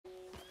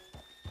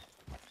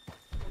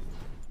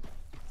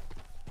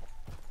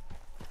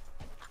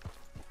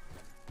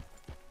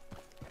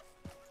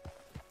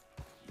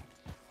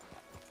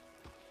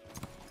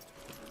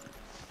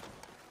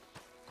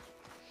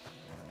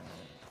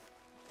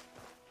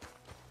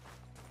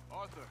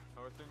Arthur,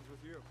 how are things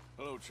with you?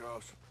 Hello,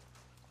 Charles.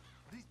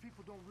 These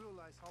people don't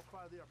realize how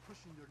far they are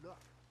pushing their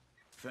luck.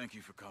 Thank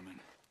you for coming.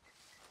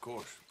 Of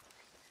course.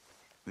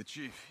 The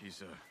chief,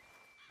 he's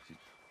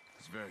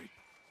very...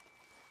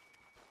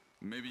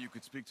 Maybe you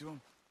could speak to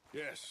him?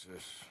 Yes,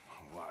 that's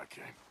why I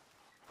came.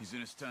 He's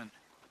in his tent.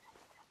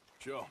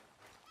 Sure.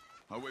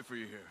 I'll wait for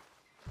you here.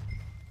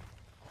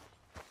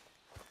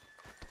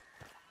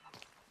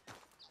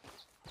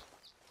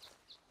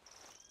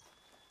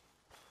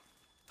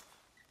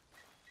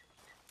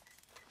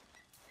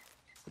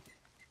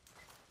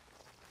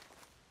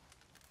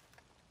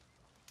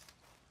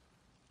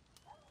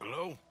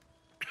 Hello?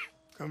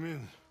 Come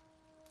in.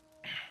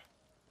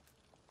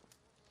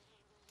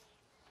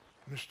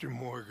 Mr.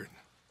 Morgan,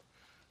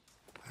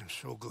 I'm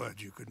so glad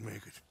you could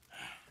make it.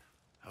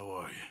 How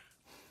are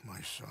you?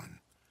 My son.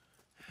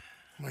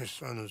 My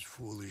son is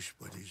foolish,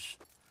 but he's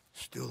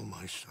still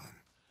my son.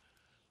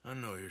 I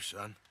know your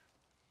son.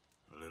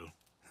 A little.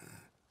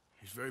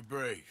 He's very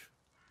brave.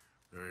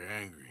 Very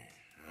angry.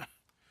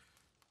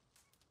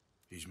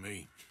 He's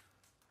me.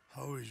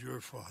 How is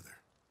your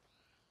father?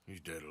 He's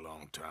dead a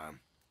long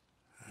time.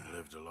 He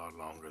lived a lot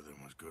longer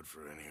than was good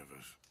for any of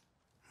us.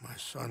 My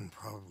son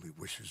probably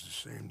wishes the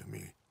same to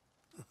me.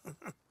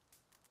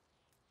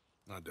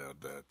 I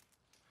doubt that.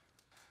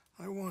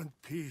 I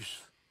want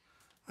peace.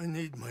 I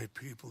need my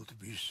people to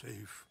be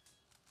safe.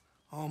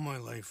 All my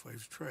life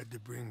I've tried to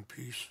bring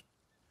peace.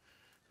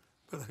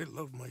 But I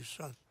love my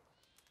son.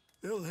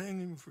 They'll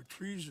hang him for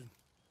treason.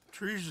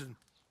 Treason.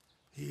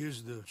 He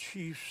is the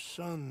chief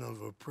son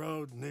of a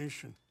proud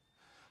nation.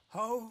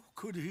 How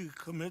could he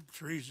commit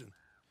treason?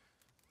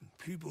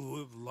 People who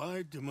have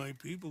lied to my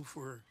people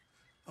for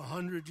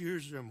 100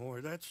 years or more,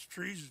 that's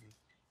treason.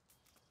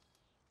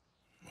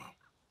 Well,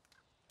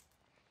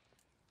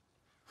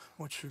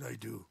 what should I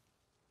do?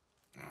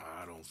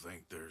 I don't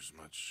think there's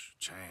much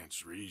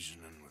chance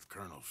reasoning with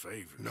Colonel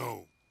Favors.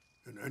 No.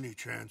 And any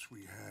chance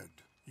we had,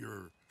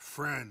 your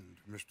friend,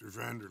 Mr.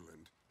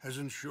 Vanderland, has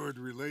ensured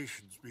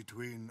relations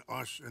between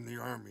us and the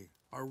army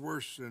are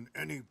worse than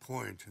any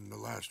point in the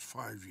last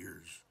 5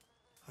 years.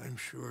 I'm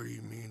sure he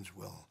means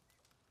well.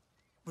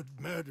 But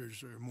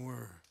matters are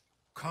more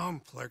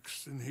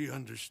complex than he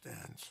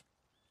understands.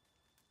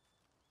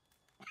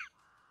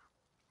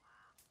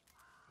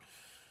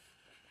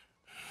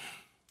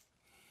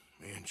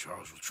 Me and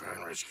Charles will try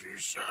and rescue your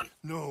son.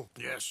 No.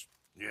 Yes,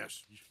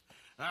 yes.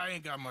 I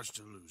ain't got much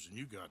to lose, and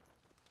you got...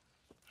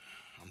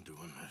 I'm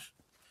doing this.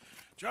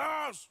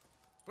 Charles!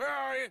 Where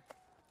are you?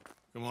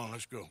 Come on,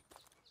 let's go.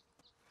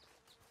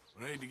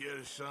 We need to get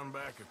his son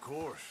back, of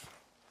course.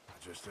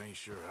 I just ain't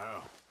sure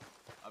how.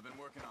 I've been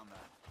working on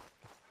that.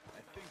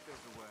 I think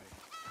there's a way.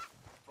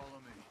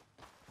 Follow me.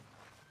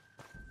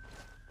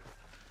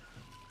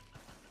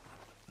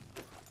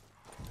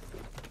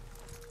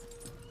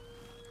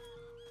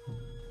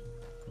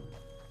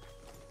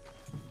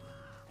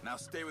 Now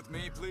stay with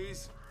me,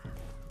 please.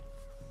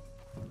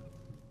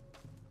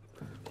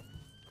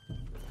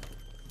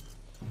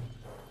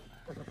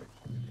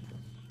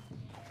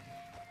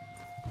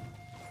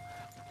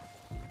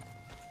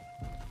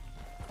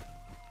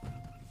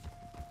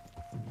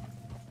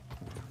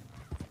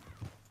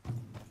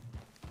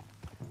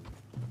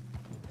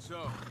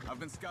 So, I've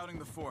been scouting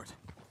the fort.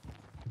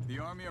 The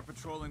army are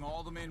patrolling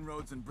all the main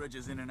roads and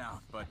bridges in and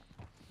out, but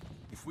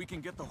if we can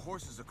get the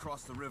horses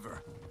across the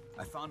river,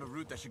 I found a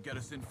route that should get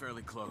us in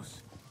fairly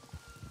close.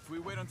 If we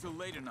wait until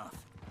late enough,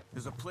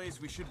 there's a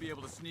place we should be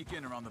able to sneak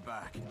in around the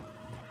back.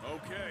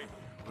 Okay,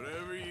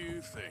 whatever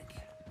you think.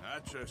 I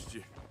trust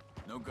you.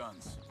 No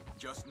guns,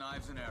 just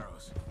knives and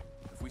arrows.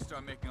 If we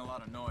start making a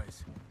lot of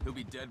noise, he'll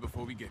be dead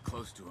before we get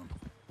close to him.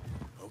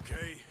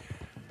 Okay.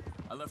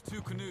 I left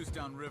 2 canoes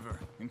downriver,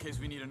 in case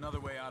we need another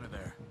way out of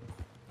there.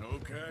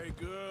 Okay,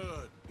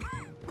 good.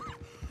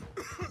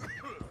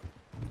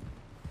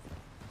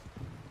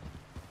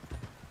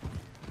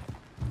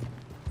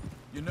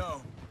 You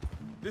know,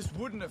 this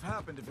wouldn't have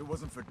happened if it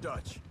wasn't for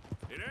Dutch.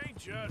 It ain't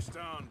just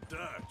on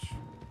Dutch.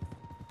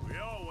 We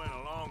all went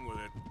along with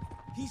it.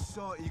 He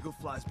saw Eagle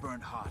Flies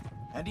burned hot,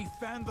 and he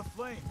fanned the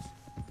flames.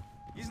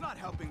 He's not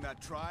helping that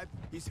tribe,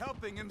 he's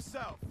helping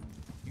himself.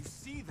 You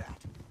see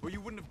that, or you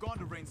wouldn't have gone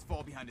to Rains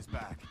Fall behind his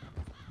back.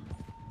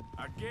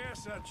 I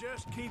guess I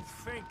just keep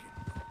thinking.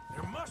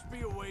 There must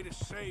be a way to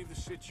save the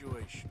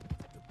situation.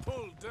 To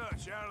pull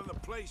Dutch out of the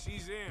place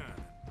he's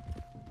in.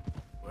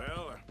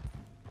 Well,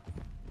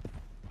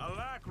 I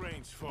like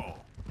Rains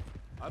Fall.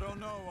 I don't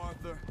know,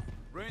 Arthur.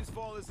 Rains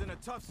Fall is in a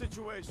tough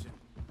situation,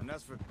 and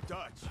that's for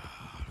Dutch.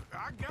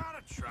 I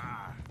gotta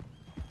try.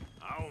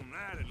 I own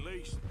that at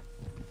least.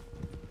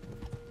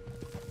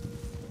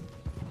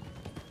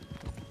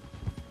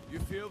 You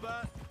feel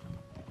that?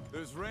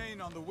 There's rain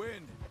on the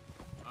wind.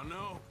 I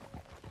know.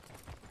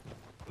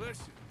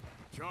 Listen,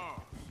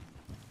 Charles.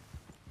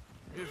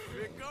 If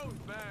it goes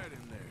bad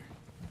in there,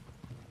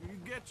 you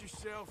get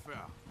yourself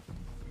out.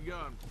 You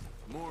got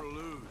more to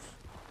lose.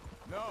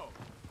 No.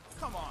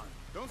 Come on.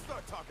 Don't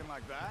start talking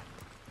like that.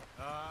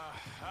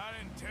 I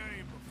didn't tell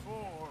you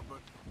before,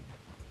 but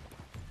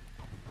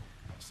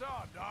I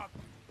saw a doctor.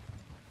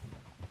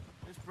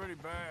 pretty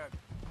bad.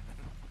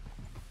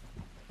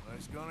 But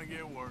it's gonna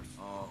get worse.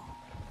 Oh,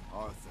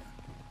 Arthur.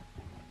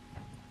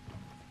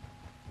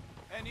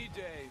 Any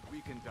day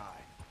we can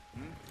die.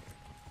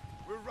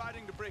 We're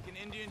riding to break an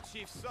Indian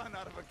chief's son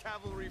out of a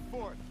cavalry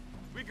fort.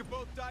 We could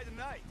both die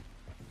tonight.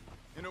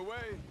 In a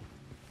way,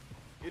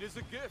 it is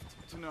a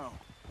gift to know.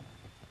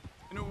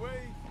 In a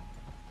way,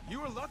 you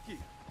were lucky.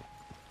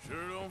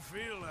 Sure don't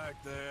feel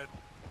like that.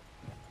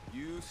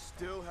 You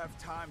still have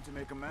time to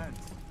make amends.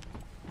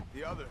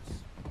 The others,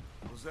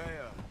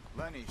 Hosea,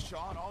 Lenny,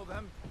 Sean, all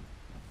them,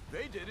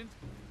 they didn't.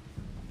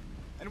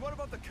 And what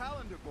about the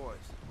Calendar boys?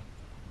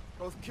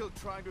 Both killed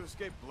trying to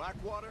escape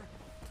Blackwater?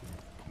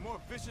 A more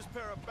vicious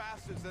pair of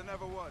bastards than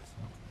ever was.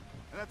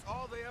 And that's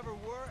all they ever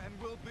were and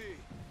will be.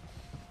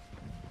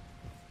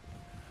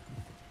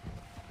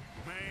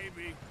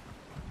 Maybe.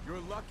 You're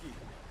lucky.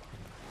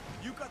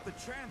 You got the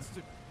chance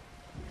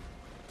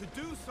to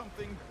do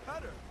something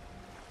better.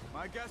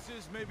 My guess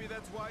is maybe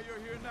that's why you're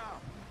here now.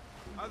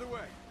 Either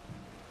way,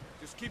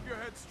 just keep your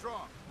head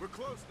strong. We're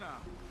close now.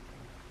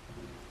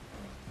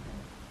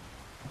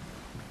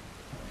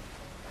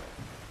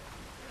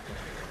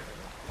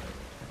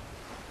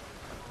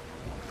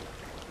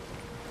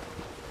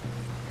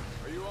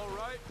 Are you all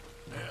right?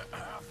 Yeah,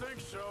 I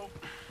think so.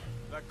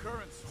 That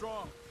current's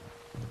strong.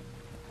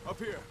 Up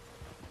here.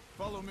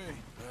 Follow me.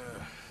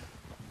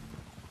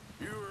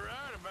 You were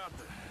right about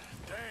the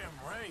damn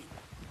rain.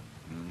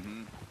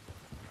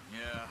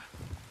 Yeah.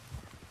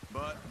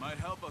 But might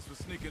help us with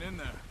sneaking in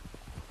there.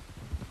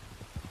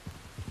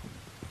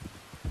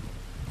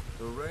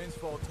 The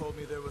Rainsfall told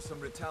me there was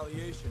some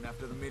retaliation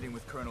after the meeting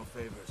with Colonel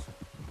Favors.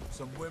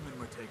 Some women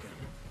were taken.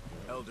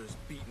 Elders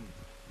beaten.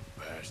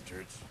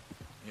 Bastards.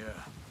 Yeah.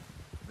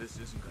 This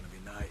isn't gonna be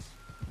nice.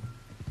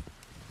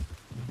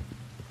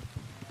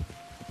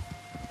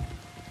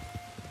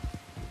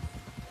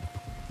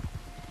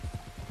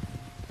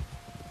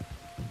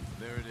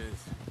 There it is.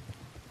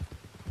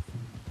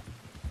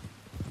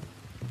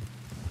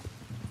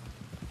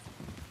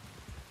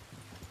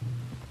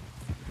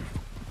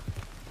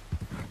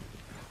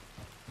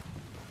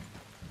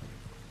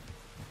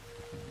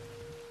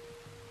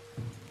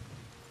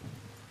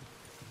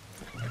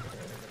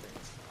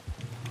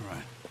 All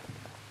right.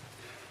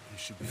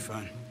 This should be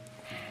fun.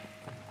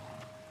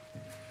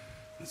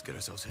 Let's get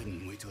ourselves hidden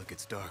and wait till it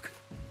gets dark.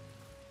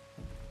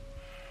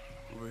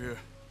 Over here.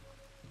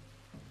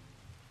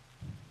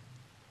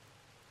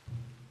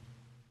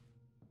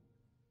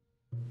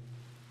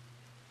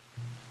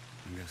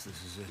 I guess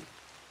this is it.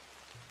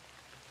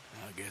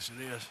 I guess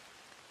it is.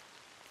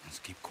 Let's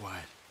keep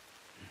quiet.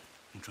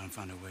 We'll try and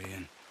find our way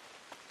in.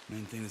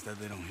 Main thing is that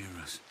they don't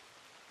hear us.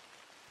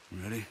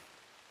 Ready?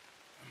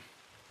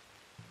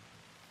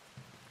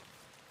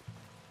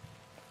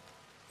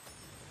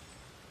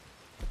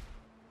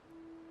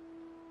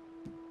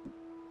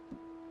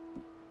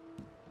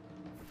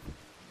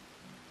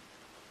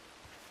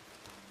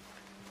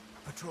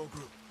 Patrol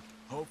group.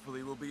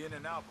 Hopefully we'll be in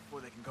and out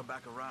before they can come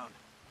back around.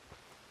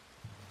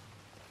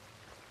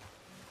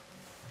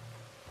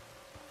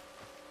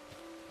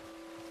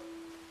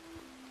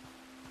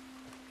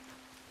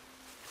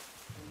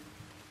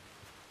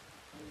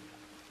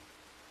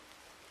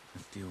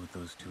 Let's deal with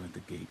those two at the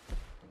gate.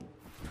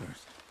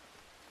 First,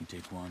 you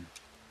take one,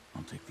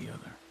 I'll take the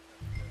other.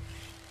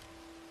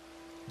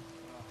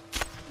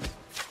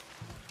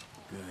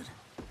 Good.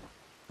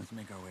 Let's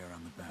make our way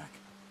around the back.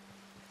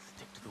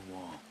 Stick to the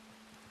wall.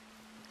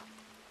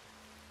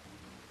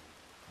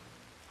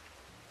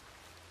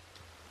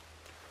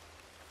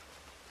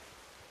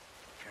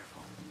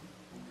 Careful.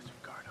 There's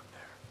a guard up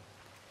there.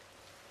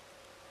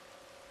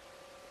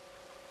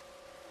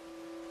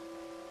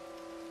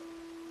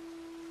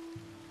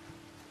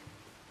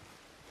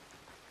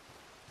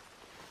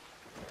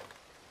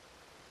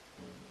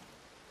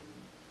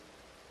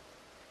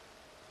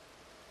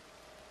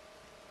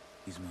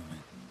 He's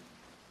moving.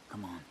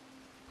 Come on.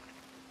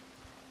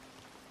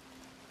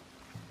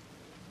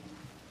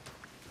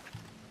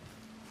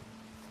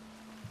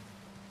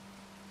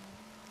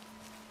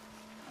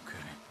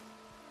 Okay.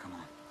 Come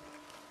on.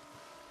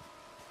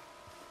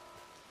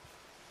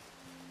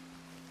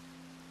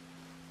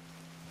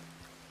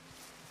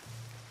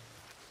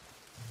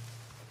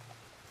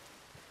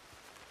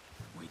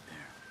 Wait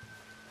there.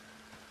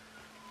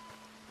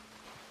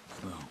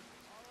 Slow.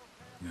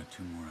 You got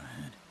two more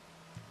ahead.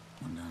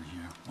 One down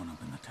here, one up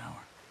in the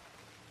tower.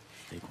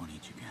 Take one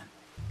each again.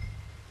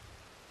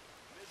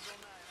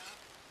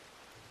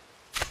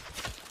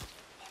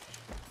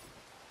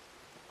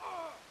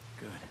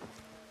 Good.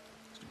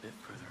 Just a bit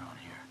further on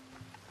here.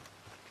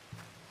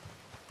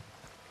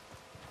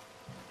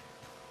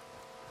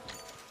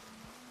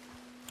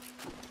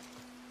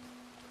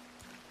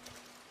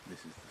 This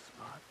is the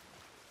spot.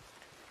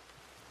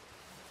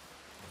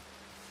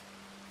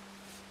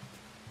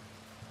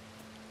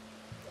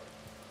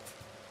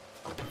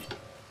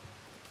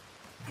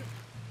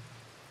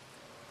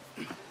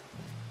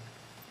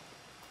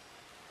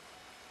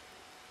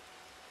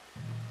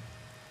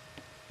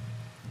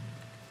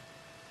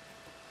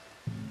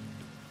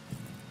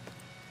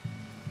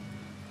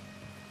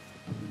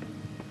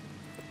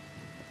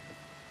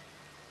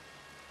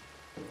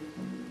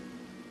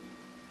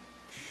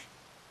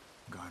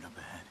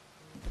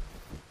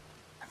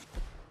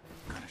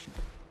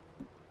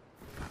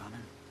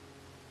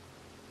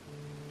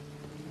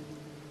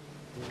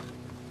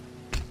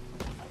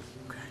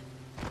 Okay.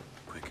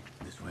 Quick,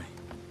 this way.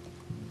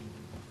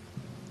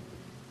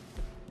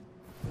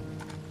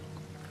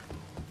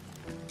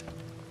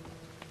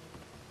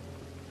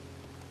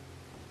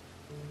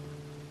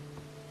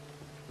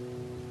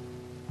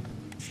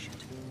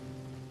 Shit.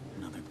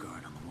 Another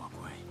guard on the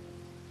walkway.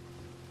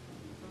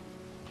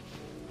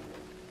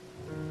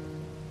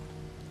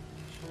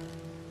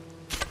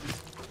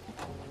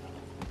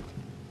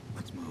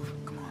 Let's move.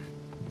 Come on.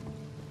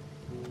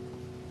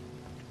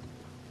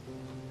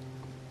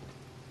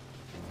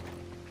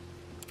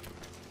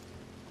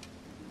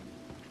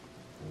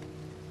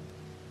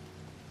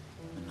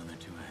 Another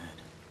two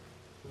ahead.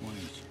 One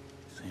each.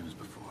 Same as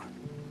before.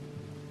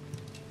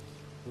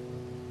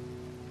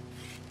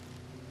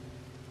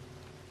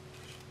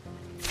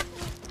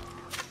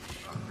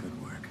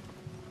 Good work.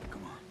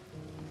 Come on.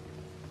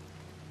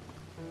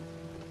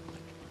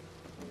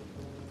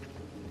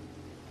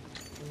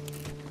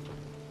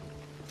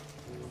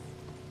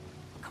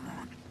 Come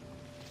on.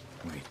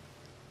 Wait.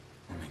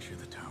 I'll make sure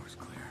the tower's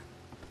clear.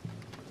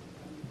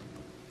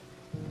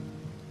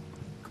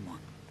 Come on.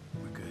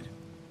 We're good.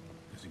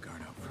 There's a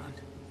guard out front.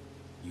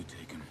 You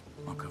take him.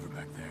 I'll cover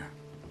back there.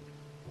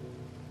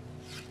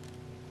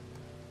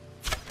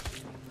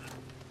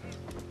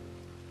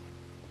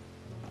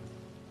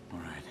 All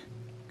right.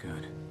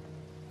 Good.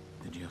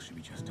 The jail should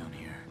be just down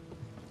here.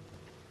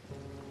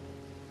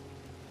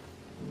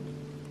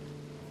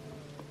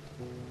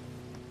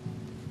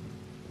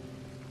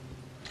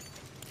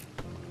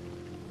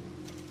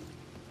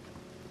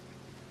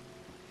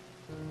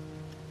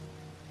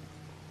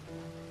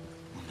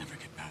 We'll never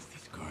get past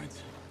these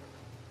guards.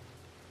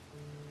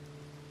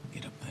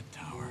 Get up that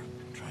tower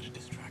and try to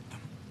distract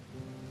them.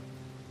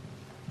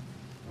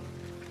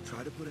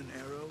 Try to put an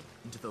arrow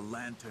into the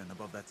lantern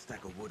above that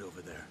stack of wood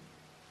over there.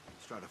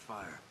 Start a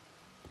fire.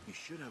 You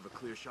should have a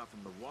clear shot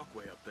from the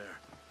walkway up there.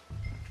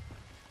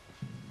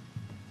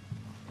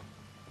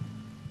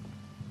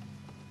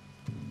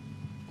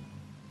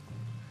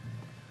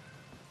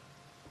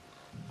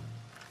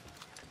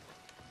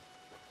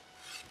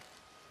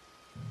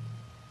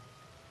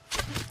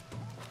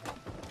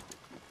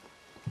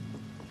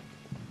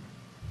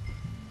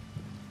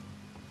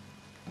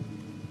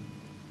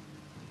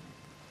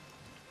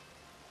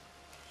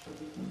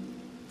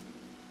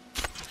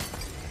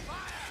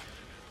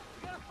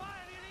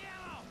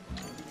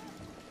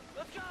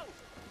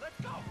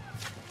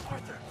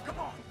 Arthur, come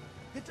on!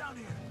 Get down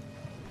here!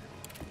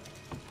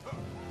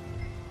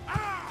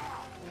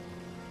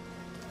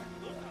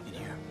 In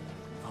here.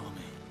 Follow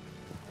me.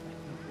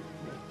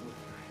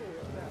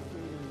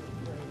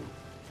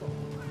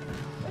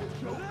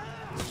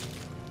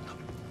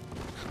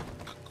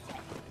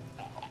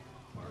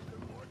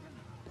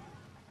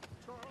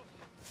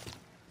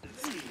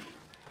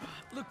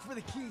 Look for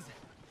the keys.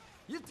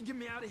 You have to get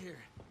me out of here.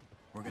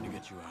 We're gonna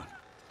get you out.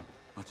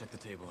 I'll check the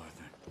table,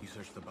 Arthur. You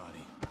search the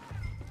body.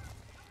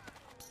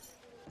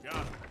 Got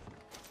him.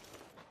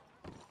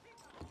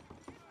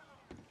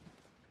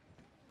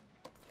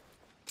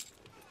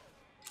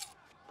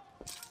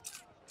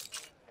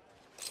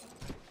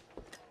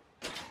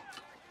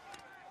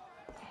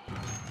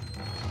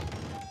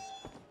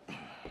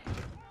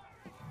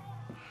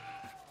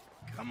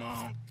 Come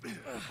on.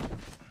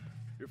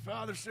 Your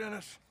father sent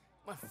us?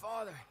 My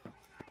father.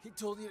 He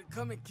told you to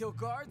come and kill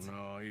guards?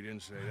 No, he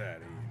didn't say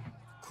that.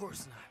 Of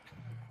course not.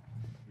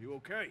 You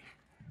okay?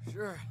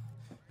 Sure.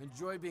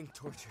 Enjoy being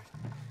tortured.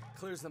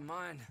 Clears the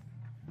mind.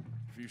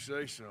 If you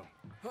say so.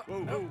 Whoa,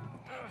 whoa.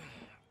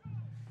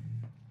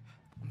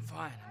 I'm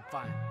fine. I'm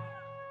fine.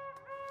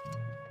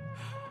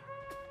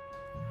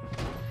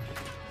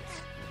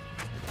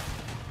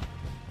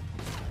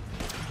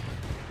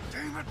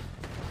 Damn it!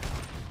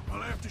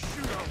 I'll have to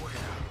shoot our way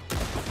out.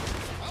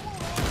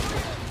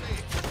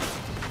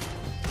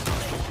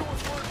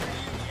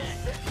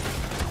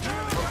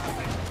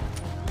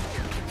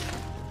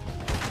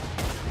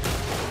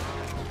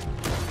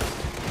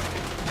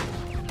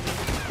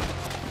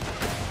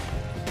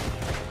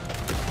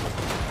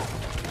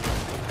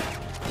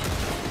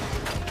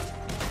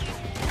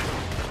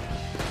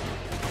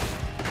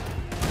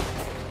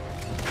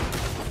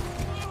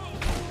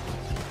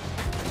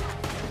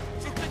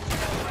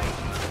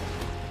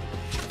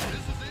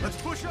 Let's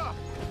push up!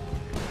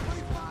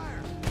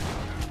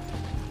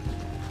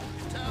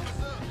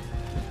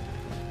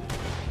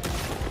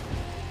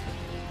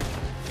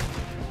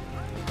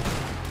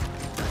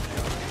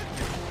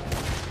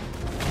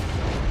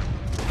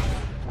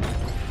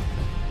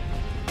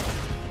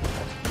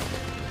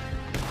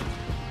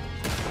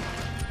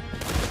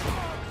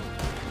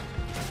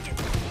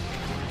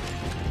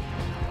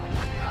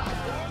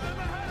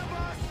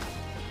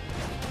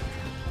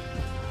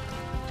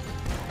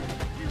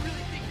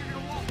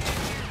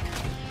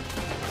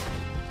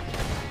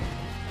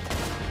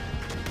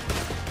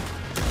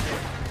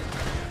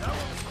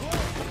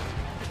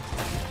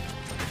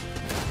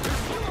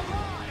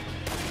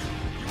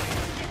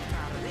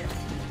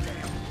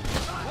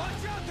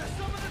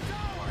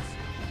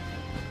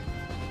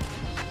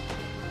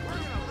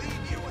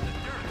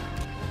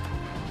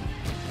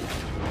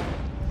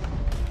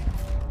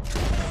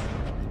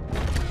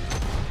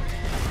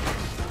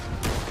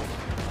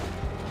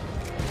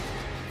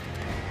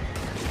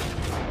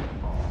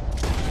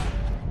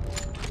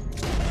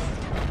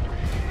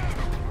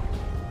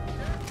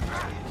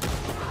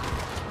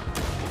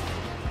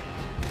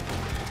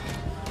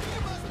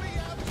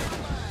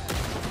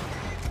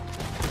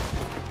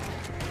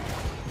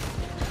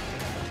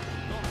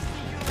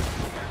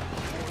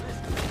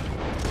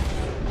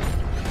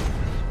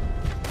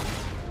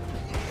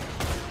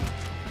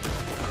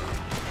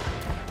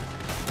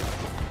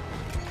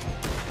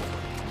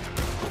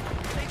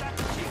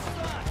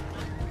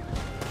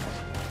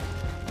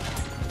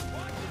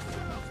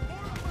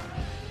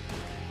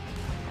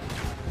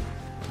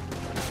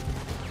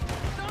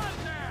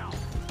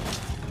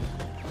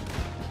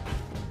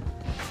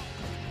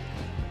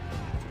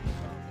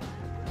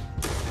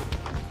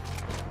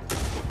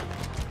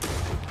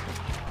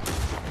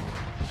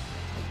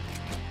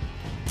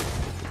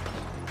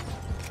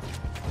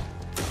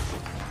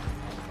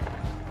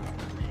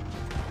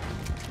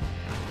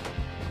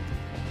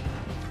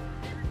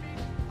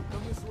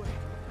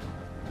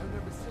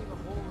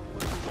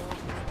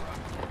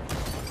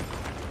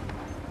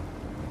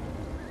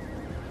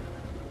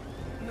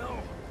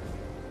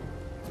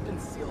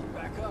 sealed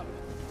back up.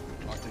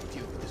 Arthur,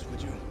 deal with this,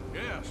 would you?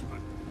 Yes, but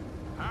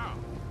how?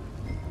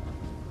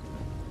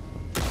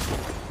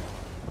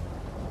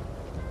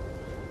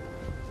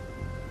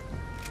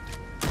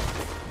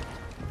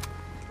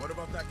 What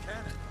about that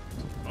cannon?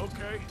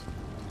 Okay.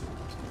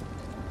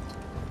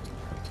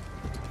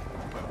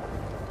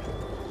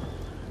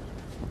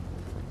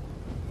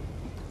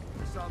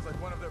 Sounds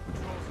like one of their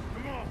patrols.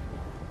 Come on.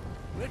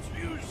 Let's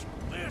use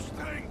this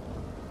thing.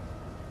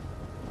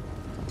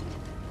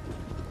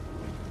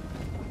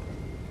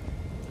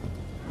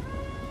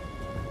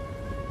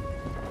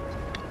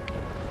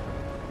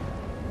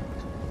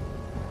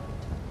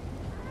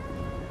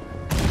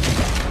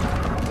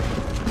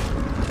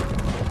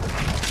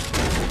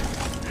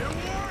 It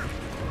worked.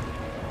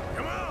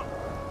 Come on.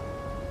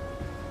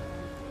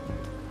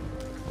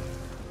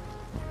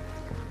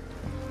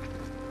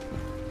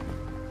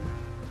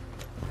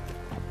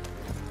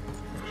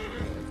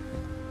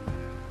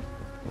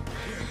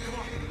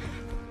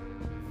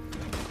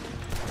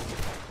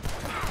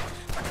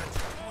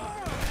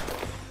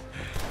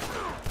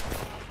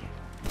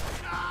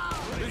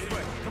 This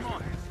way, come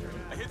on.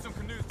 I hit some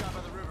canoes down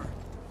by the river.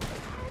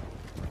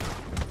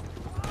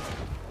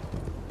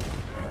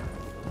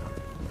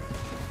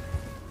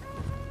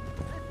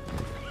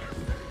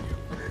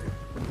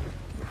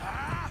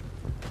 Ah!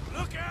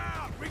 Look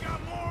out! We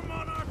got more of 'em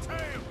on our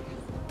tail!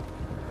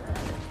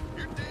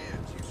 You're dead,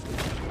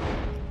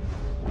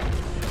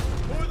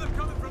 More of them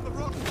coming from the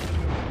rock.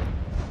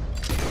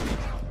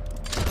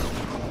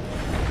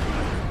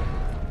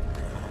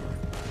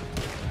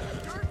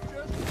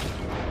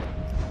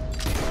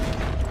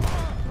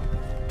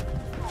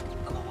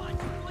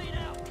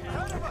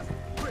 Ahead of us!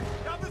 Quick,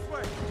 down this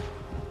way!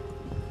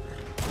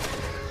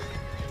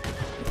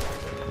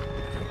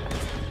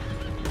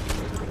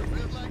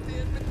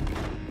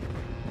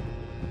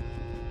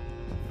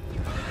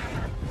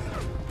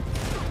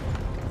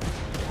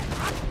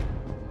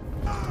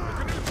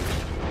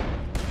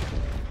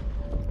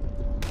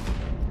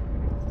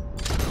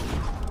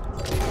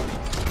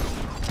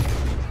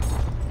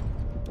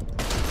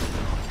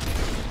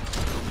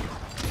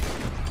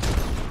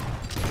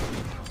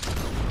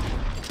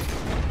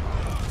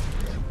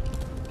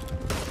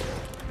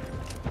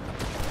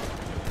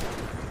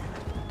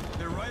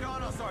 They're right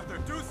on us, Arthur.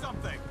 Do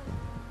something!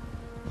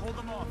 Hold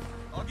them off.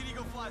 I'll get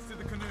Eagle Flies to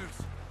the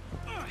canoes.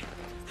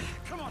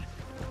 Come on!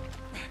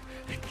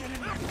 Get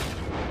in there!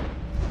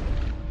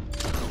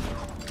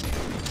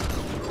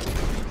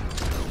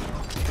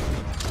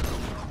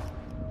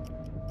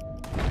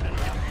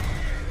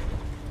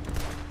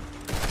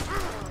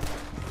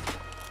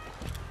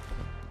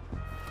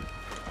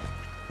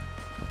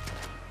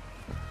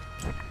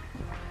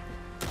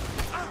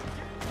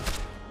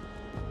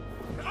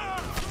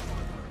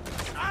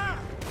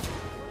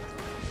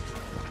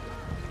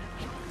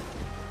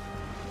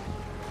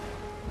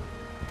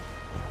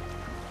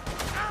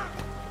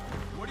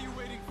 What are you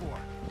waiting for?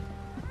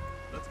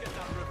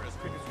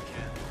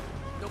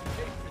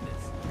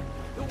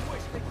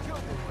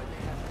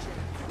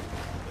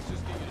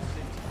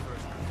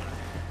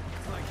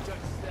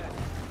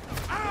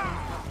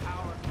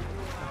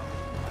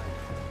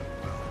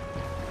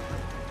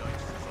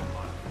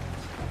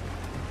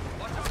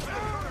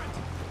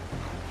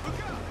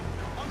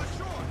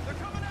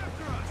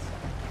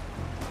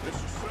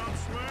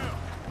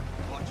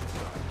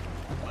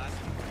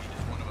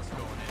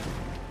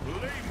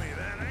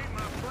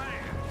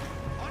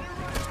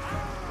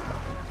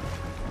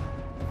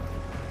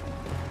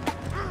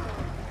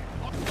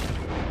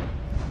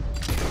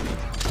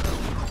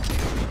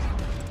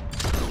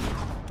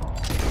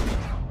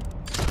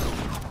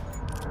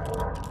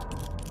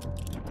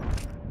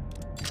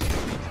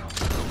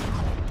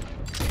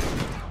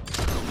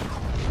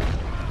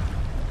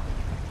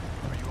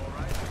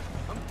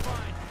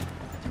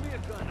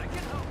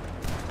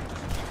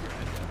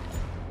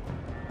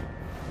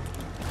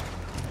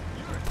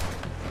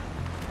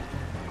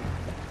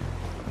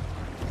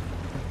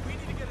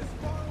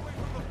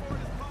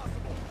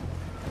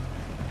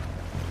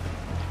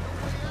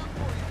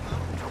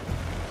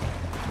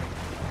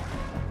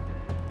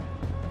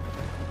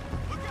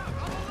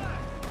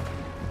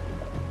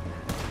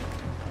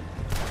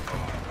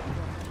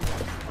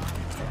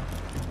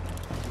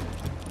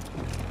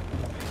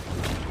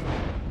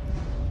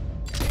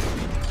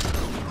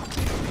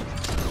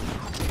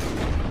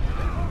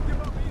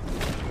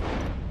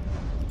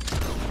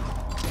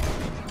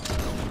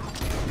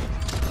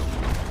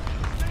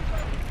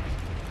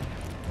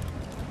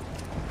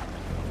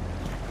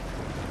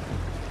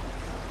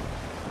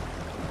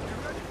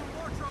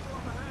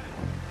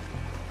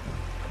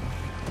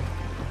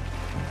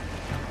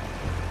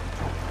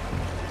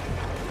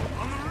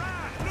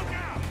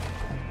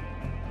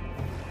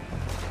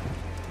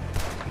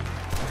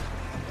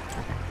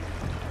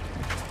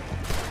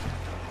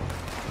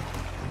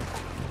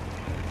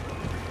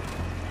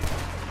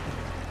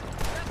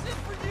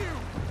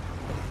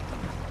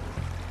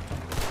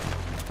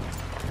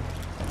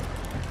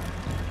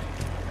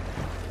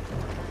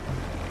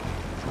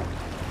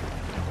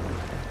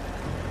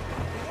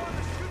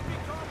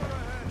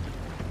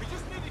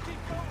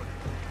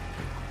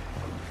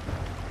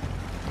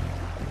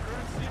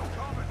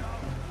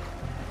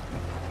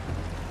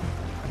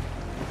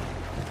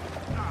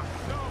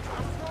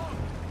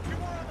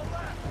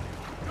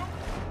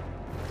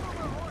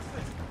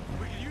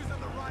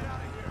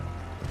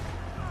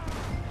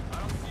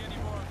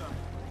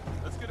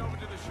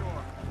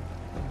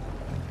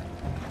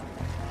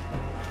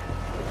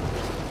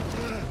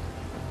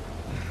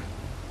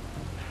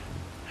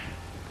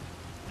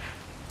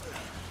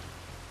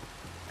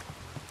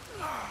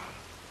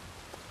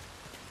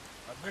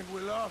 think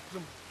we lost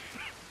them.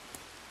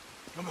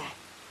 Come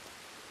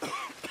on.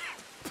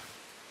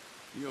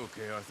 You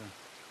okay, Arthur?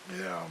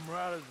 Yeah, I'm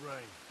right as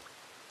rain.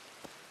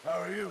 How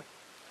are you?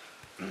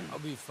 I'll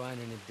be fine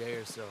in a day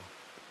or so.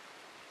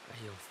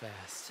 I heal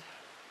fast.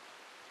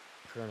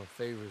 Colonel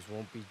Favors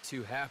won't be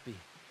too happy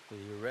with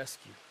your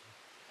rescue.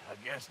 I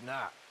guess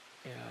not.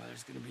 Yeah,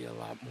 there's gonna be a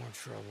lot more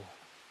trouble.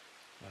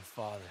 My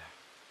father,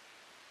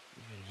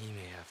 even he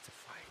may have to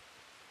fight.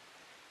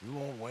 You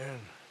won't win.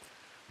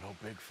 No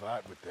big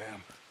fight with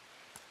them.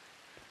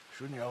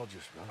 Shouldn't y'all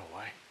just run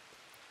away?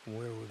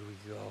 Where would we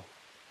go?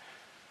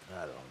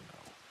 I don't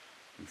know.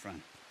 My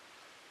friend,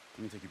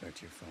 let me take you back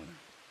to your father.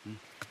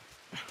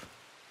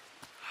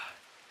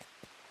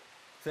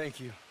 Thank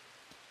you.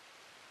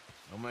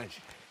 No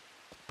mention.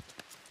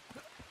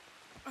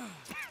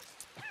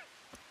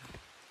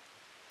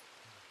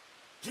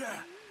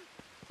 Yeah.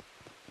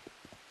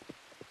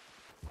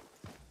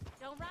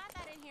 Don't ride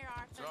that in here,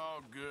 Arthur. It's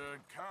all good.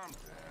 Calm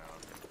down.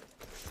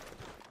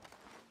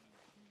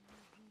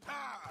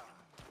 Ah!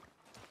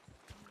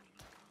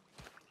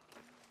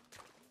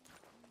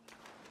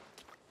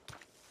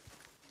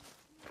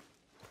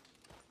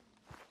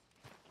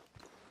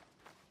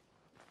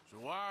 So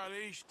why are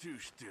these two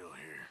still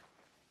here?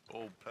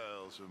 Old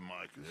pals of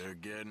Micah's. They're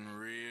getting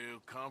real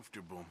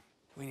comfortable.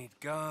 We need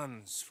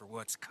guns for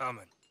what's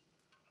coming.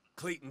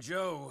 Cleet and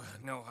Joe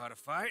know how to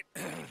fight.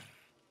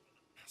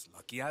 It's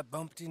lucky I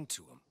bumped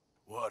into them.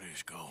 What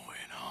is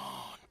going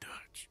on,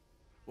 Dutch?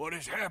 What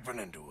is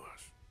happening to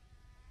us?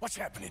 What's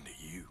happening to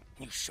you?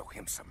 You show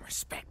him some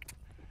respect.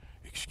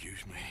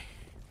 Excuse me?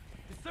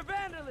 Mr.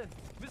 Vanderlyn!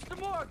 Mr.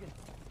 Morgan!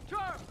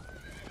 Charles!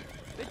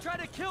 They try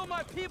to kill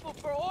my people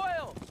for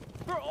oil!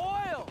 For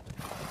oil!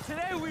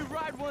 Today we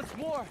ride once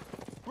more.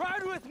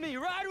 Ride with me!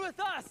 Ride with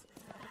us!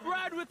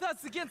 Ride with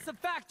us against the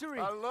factory!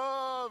 I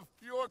love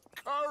your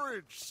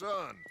courage,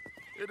 son.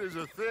 It is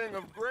a thing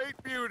of great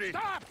beauty.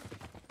 Stop!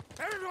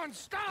 Everyone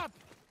stop!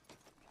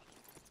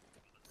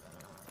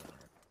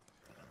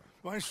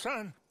 My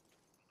son,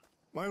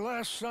 my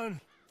last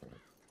son,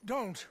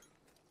 don't.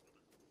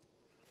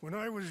 When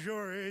I was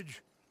your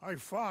age, I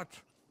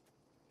fought.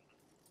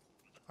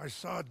 I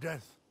saw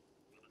death.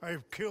 I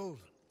have killed.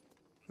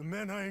 The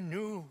men I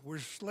knew were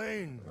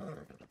slain.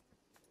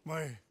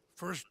 My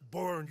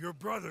firstborn, your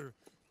brother,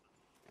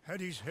 had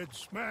his head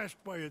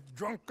smashed by a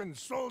drunken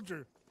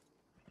soldier.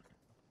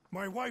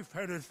 My wife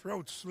had her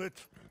throat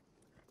slit.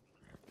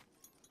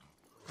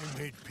 I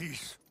made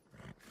peace.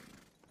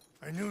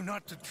 I knew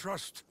not to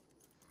trust,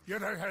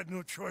 yet I had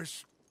no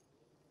choice.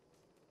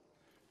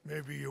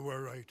 Maybe you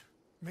were right.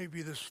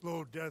 Maybe the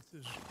slow death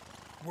is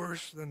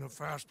worse than the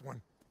fast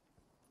one.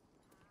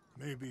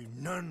 Maybe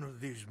none of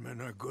these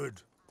men are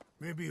good.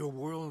 Maybe a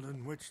world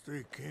in which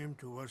they came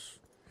to us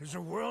is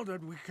a world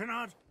that we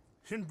cannot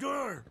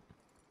endure.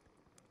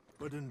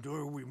 But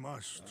endure we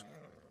must.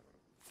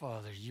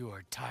 Father, you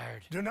are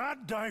tired. Do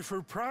not die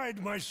for pride,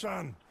 my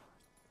son.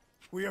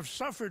 We have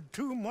suffered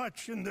too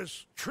much in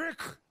this trick.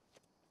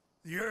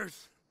 The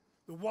earth,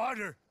 the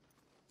water,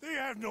 they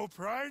have no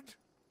pride.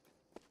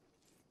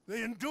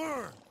 They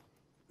endure,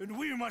 and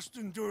we must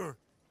endure.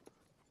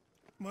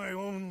 My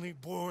only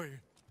boy,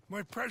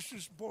 my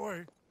precious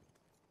boy,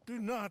 do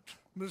not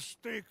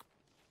mistake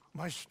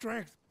my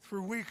strength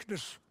for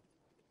weakness.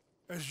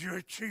 As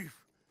your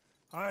chief,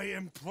 I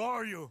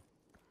implore you.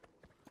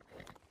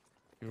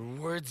 Your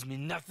words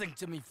mean nothing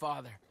to me,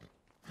 Father.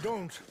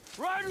 Don't.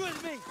 Ride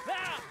with me!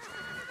 Ah!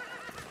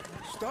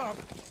 Stop.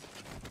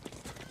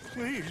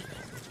 Please.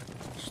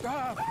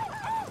 Stop.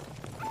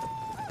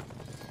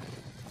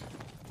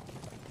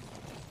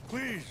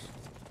 Please,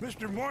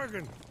 Mr.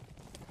 Morgan.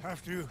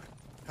 Have to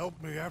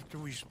help me after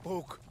we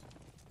spoke.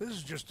 This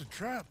is just a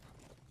trap.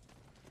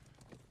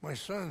 My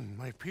son,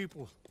 my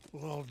people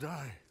will all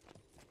die.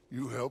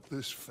 You help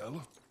this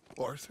fella,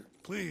 Arthur?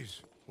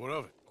 Please. What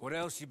of it? What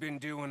else you been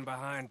doing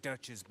behind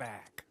Dutch's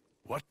back?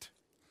 What?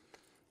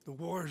 The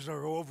wars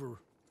are over.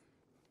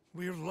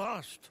 We have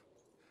lost.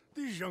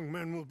 These young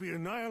men will be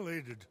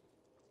annihilated.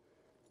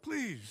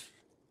 Please.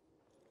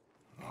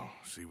 I'll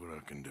see what I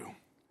can do.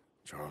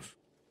 Charles?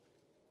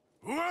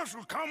 Who else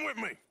will come with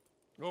me?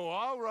 Oh,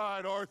 all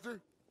right,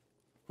 Arthur.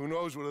 Who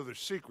knows what other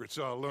secrets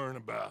I'll learn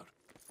about?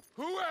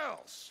 Who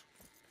else?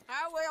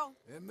 I will.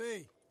 And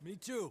me. Me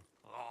too.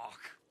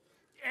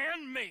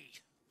 And me.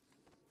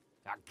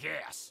 I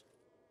guess.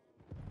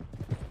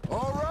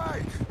 All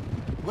right,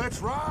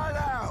 let's ride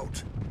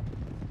out.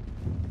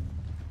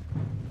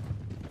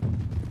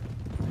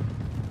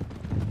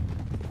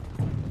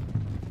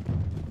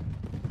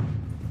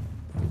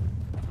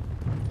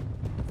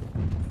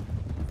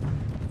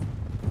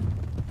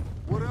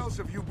 What else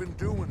have you been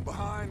doing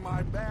behind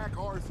my back,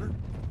 Arthur?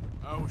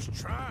 I was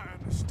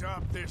trying to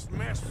stop this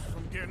mess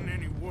from getting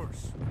any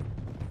worse.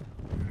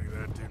 Maybe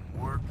that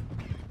didn't work.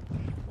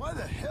 Why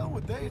the hell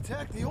would they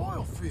attack the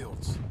oil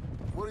fields?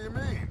 What do you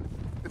mean?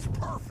 It's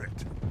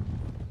perfect.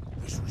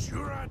 This was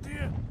your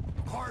idea?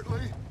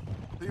 Partly.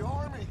 The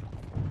army,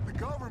 the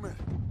government,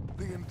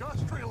 the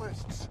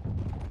industrialists.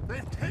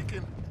 They've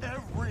taken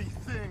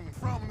everything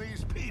from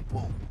these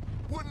people.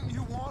 Wouldn't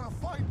you want to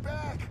fight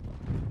back?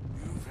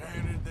 You've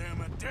handed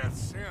them a death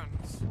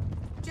sentence.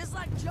 Just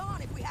like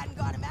John if we hadn't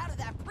got him out of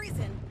that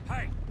prison.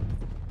 Hey,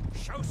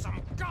 show some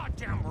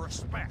goddamn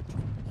respect.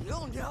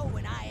 You'll know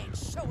when I ain't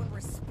showing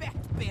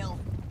respect, Bill.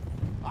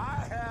 I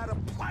had a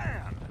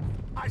plan.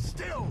 I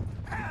still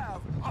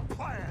have a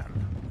plan.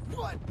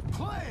 What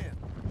plan?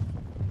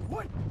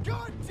 What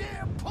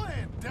goddamn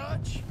plan,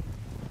 Dutch?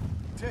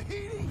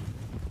 Tahiti?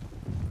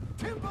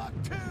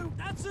 Timbuktu?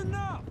 That's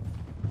enough!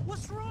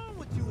 What's wrong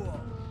with you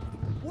all?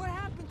 What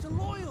happened to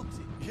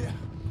loyalty? Yeah.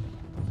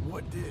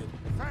 What did?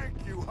 Thank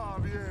you,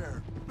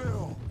 Javier.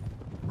 Bill,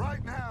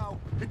 right now,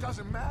 it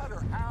doesn't matter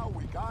how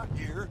we got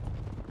here.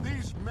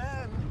 These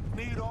men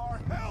need our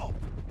help.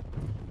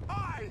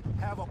 I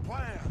have a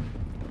plan.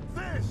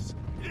 This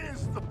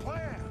is the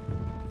plan.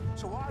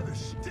 So either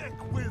stick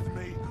with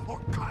me or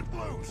cut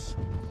loose.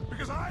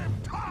 Because I am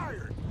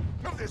tired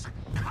of this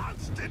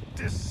constant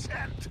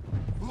descent.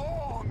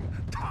 Long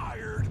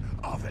tired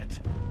of it.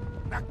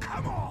 Now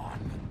come on.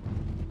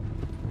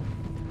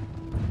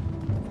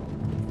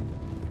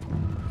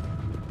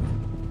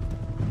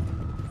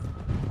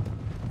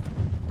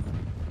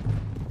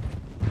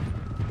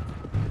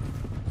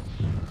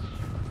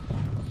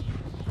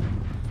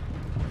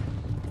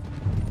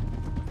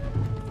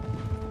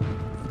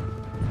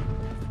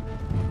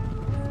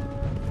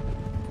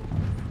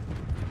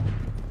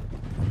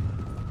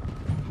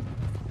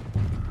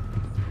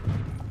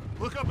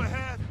 Look up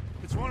ahead.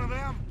 It's one of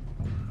them.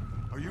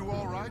 Are you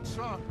all right,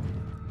 son?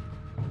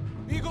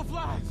 Eagle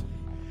flies!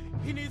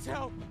 He needs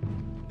help.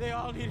 They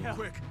all need help.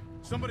 Quick,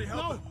 somebody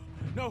help him.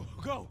 No,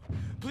 go.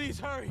 Please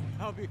hurry.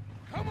 I'll be...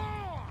 Come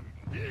on!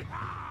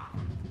 Yeehaw!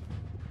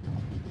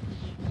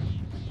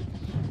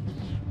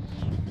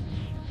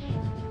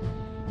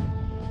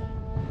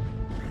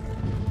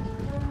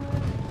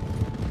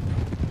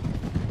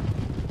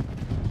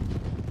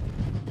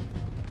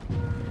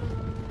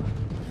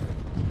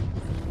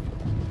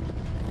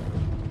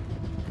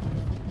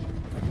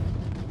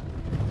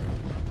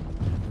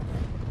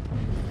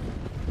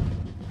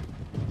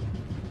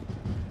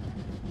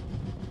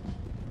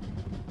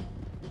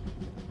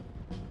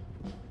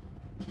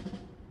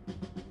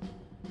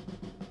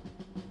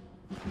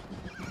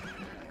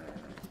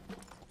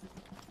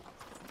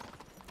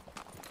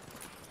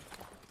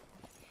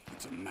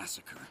 It's a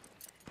massacre.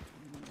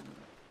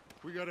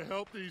 We gotta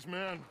help these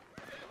men.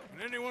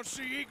 Did anyone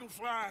see eagle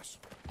flies?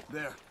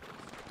 There,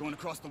 going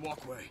across the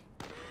walkway.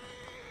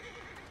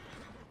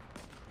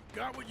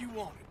 Got what you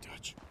wanted,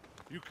 Dutch.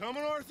 You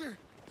coming, Arthur?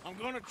 I'm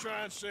gonna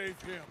try and save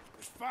him.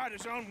 This fight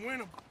is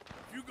unwinnable.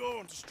 You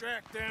go and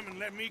distract them and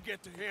let me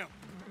get to him.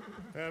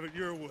 Have it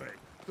your way.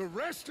 The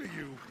rest of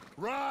you,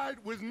 ride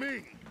with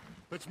me.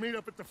 Let's meet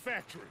up at the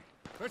factory.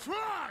 Let's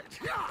ride!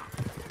 Yeah!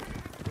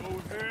 Go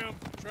with him.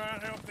 Try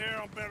and help there.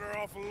 I'm better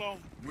off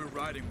alone. We're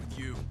riding with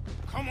you.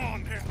 Come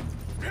on, then.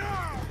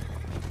 Yeah!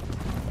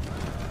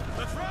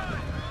 Let's ride!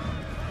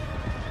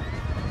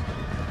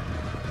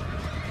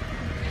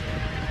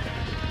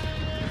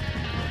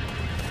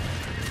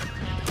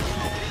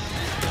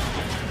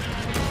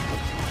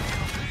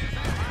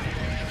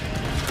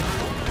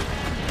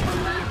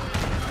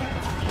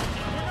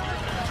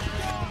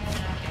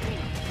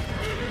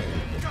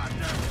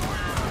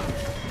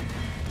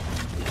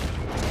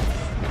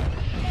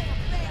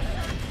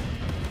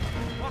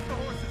 Off the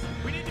horses!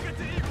 We need to get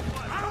to Eagle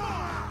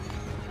Fly!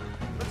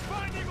 Let's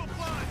find Eagle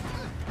Fly!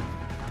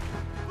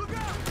 Look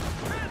out!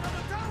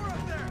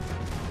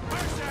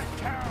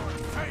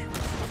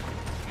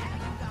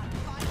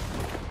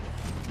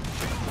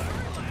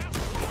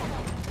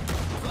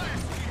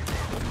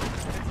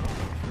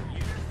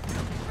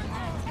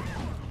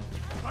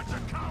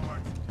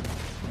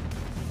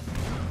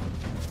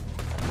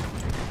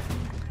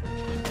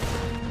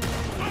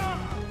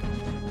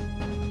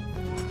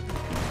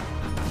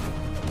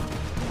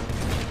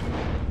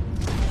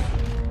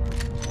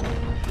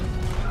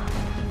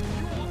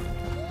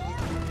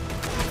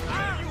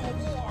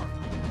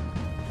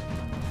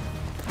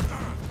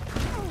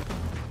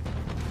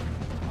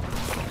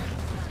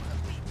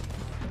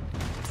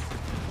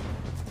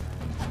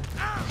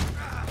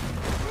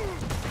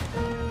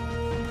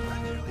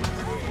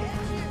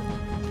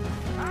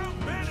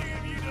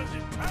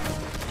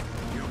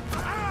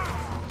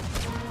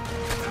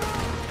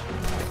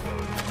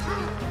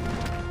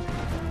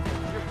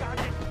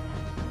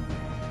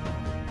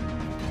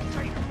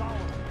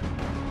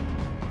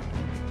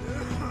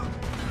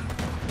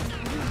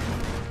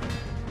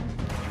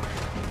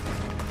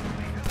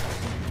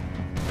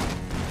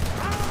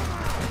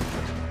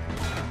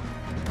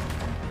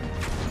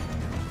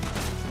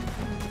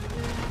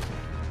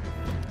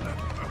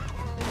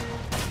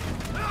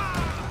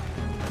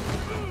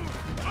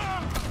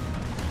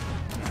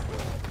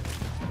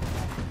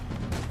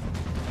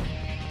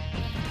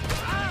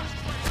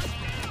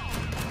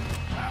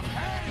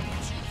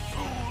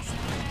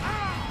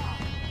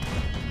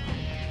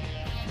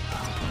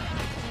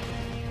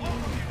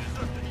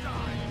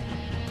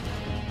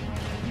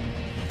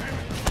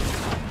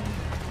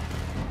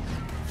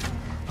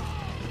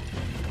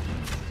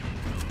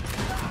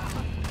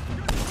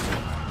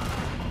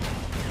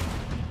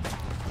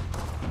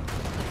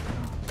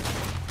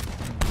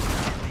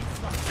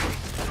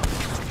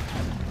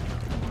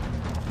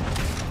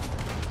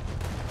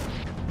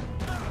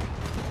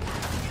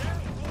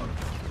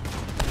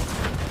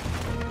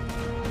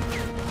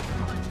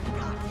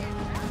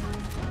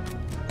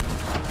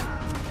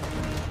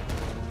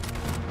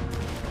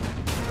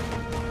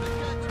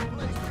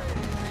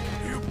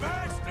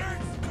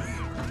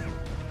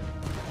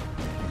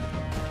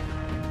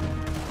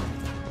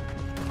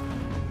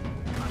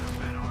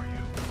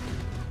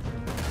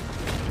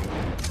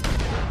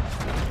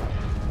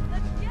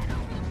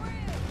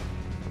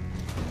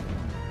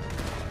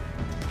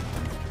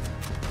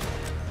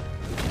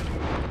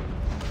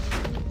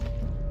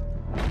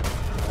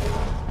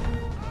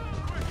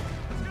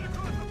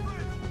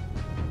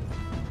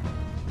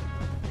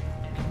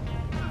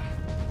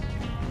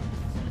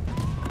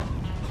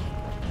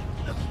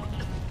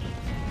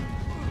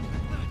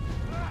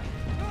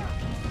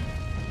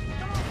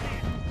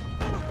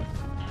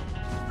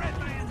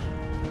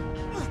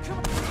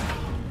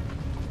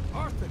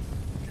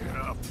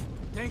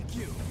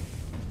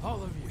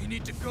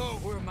 need to go.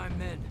 Where are my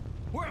men?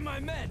 Where are my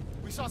men?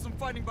 We saw some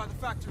fighting by the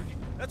factory.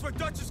 That's where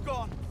Dutch is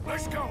gone.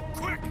 Let's go,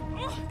 quick!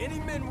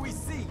 Any men we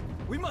see,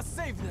 we must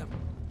save them.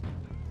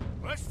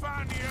 Let's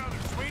find the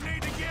others. We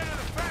need to get to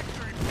the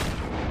factory.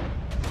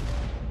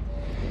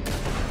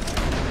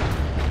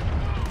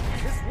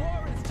 This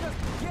war is just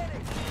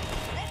beginning.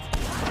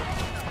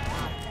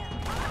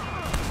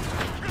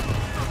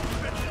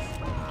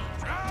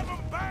 Drive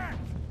them back!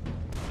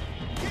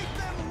 Keep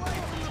them away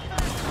from the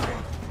factory!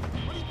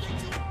 What do you think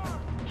you are?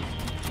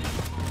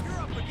 You're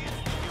up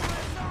against the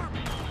U.S.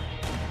 Army!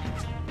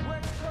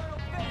 Where's Colonel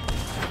Fitz?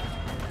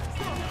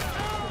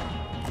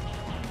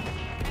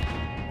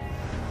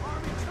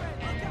 Army train,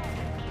 look out!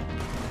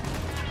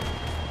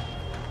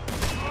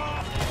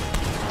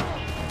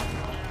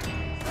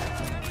 Set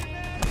up every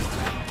man!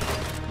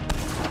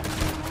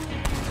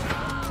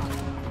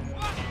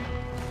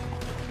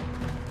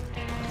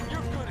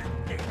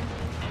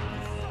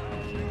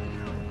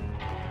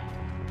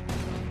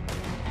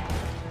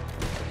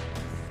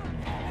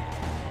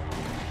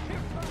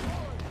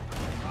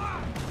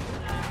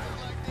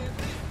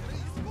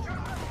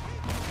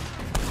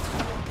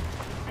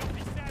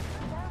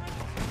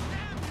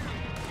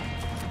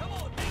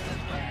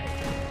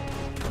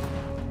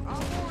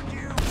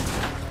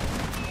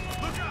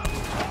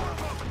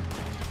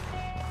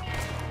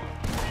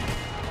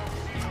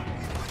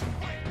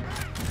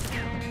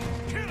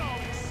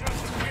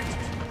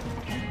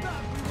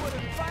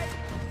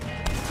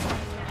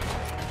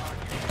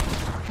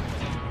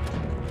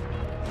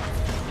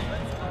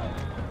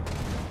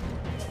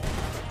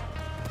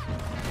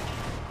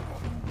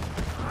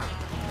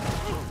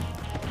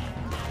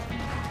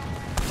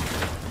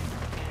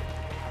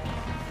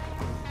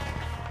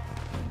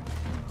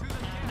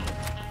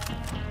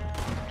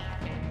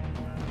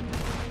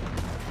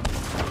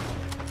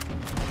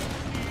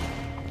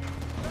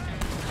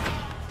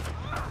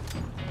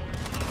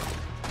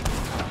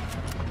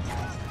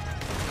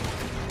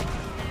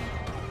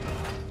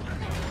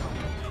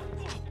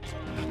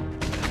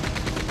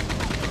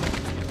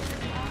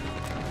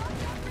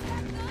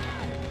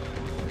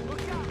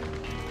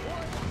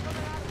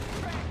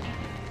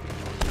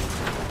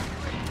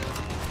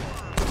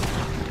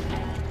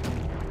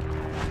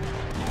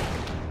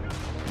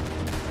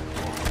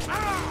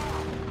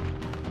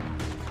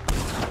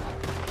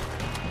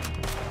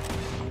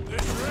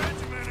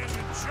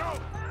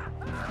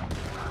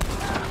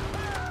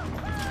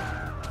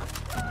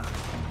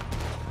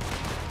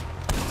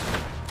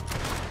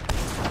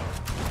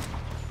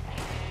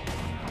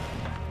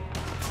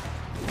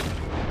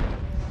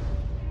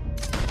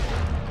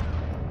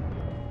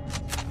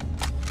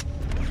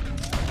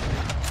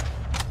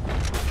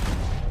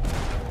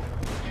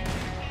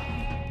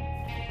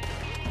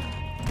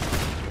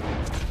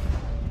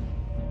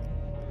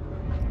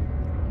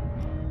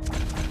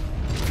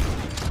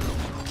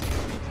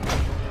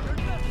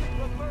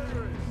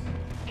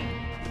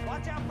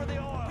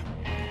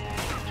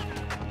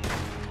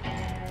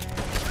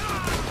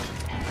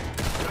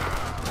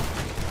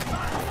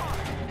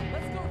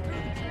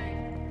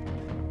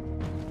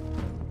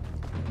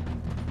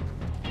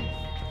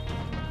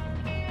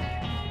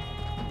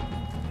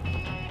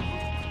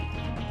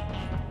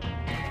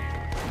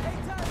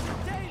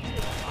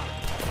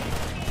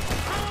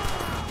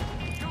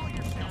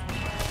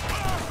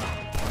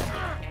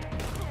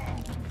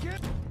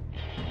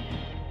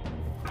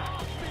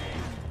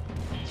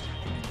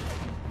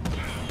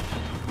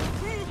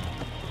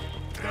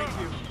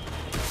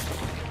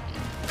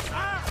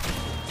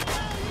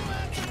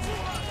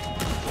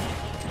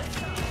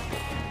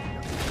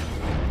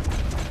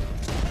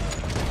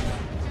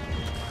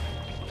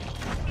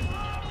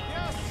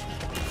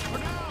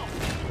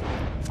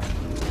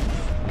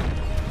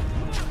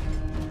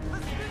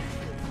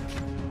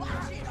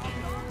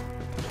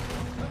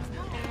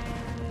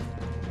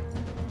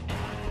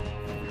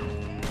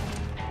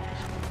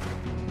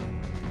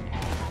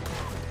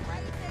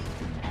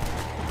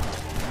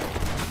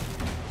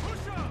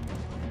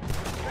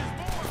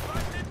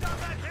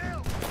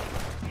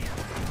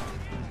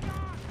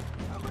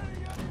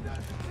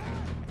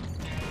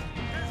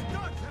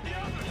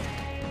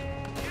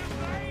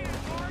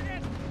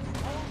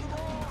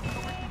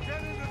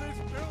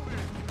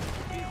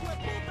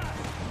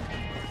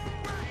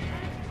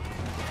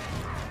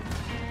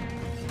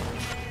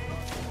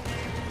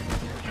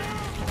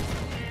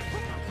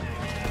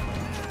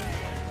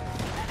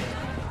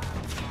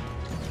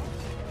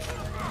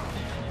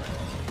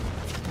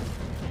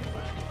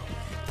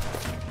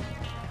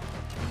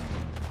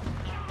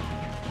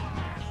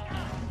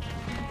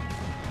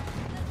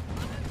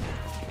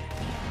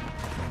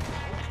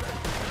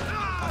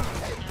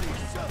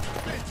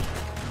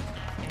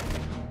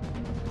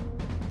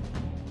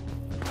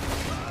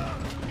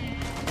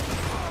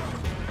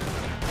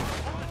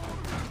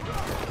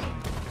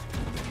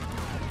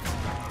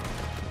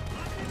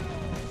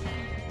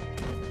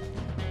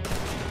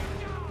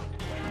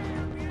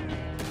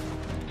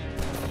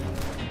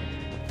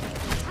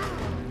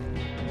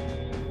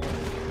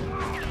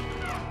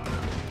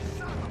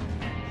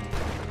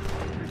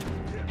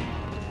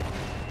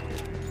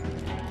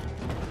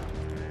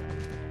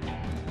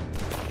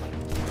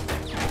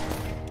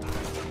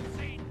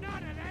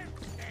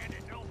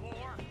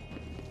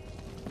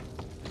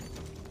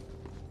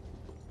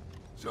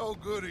 So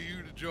good of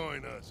you to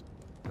join us.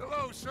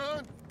 Hello,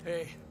 son.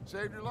 Hey,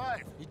 Saved your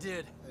life. he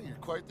did. Hey, you're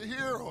quite the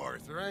hero,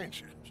 Arthur,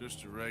 ain't you?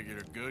 Just a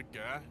regular good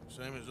guy,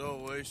 same as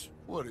always.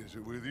 What is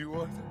it with you,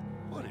 Arthur?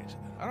 What is it?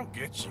 I don't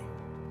get you.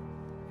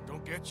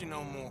 Don't get you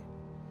no more.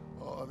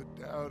 Oh, the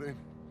doubting.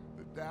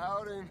 The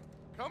doubting.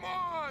 Come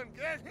on,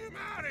 get him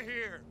out of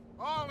here.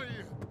 All of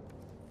you.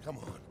 Come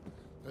on.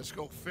 Let's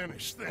go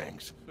finish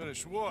things.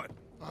 Finish what?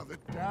 Oh, the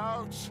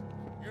doubts.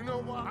 You know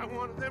why I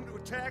wanted them to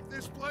attack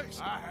this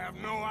place? I have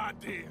no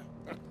idea.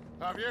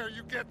 Javier,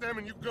 you get them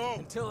and you go.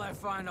 Until I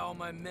find all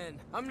my men,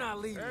 I'm not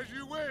leaving. As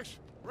you wish.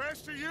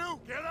 Rest of you,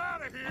 get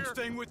out of here. I'm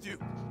staying with you.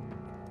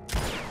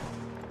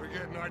 We're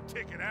getting our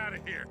ticket out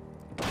of here.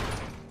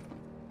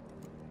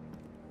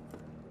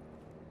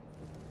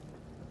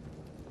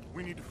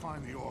 We need to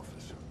find the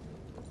office.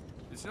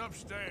 It's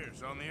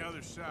upstairs on the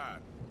other side.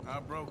 I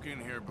broke in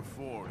here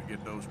before to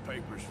get those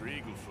papers for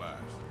Eagle Flies.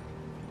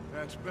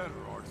 That's better,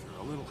 Arthur.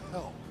 A little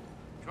help.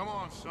 Come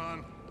on, son.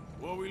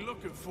 What are we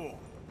looking for?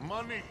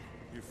 Money,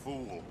 you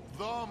fool.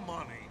 The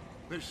money.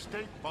 There's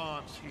state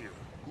bonds here.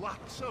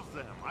 Lots of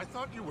them. I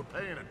thought you were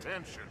paying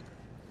attention.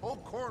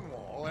 Old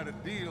Cornwall had a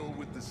deal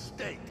with the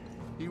state.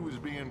 He was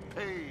being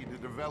paid to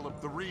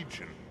develop the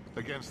region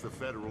against the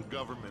federal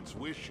government's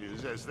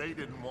wishes, as they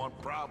didn't want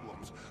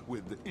problems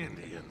with the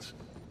Indians.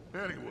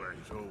 Anyway,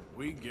 So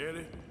we get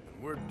it,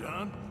 and we're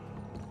done?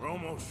 We're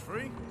almost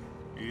free?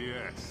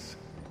 yes.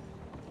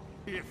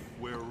 If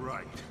we're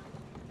right.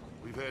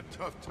 We've had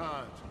tough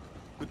times.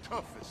 The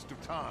toughest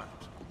of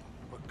times.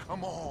 But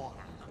come on.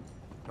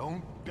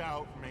 Don't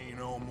doubt me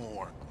no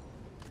more.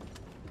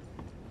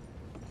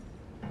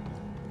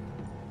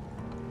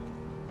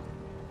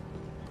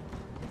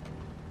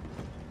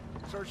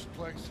 Search the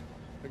place.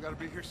 They gotta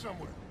be here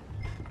somewhere.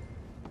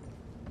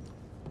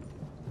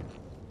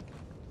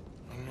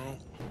 I don't know.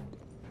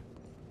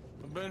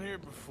 I've been here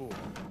before.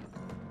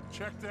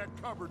 Check that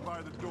cupboard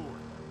by the door.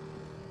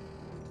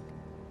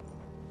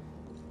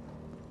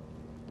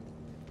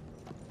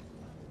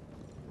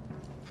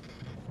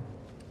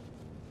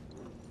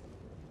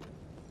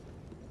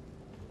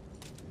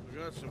 I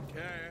got some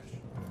cash.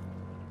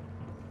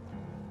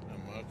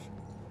 How much?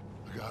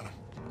 I got him.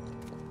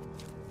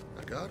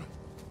 I got him.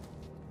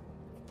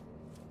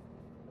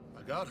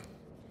 I got him.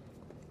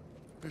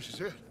 This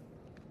is it.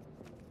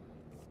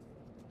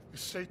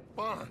 It's state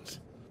bonds.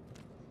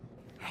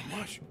 How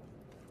much?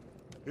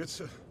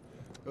 It's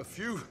a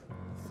few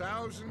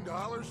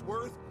 $1,000s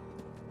worth,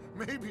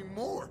 maybe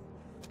more.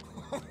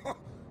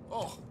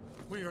 Oh,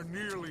 we are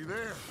nearly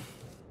there.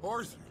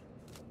 Arthur,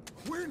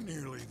 we're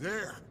nearly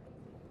there.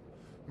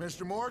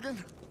 Mr. Morgan,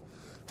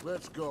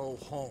 let's go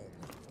home.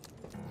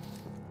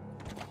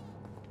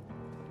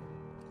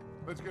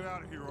 Let's get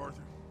out of here,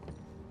 Arthur.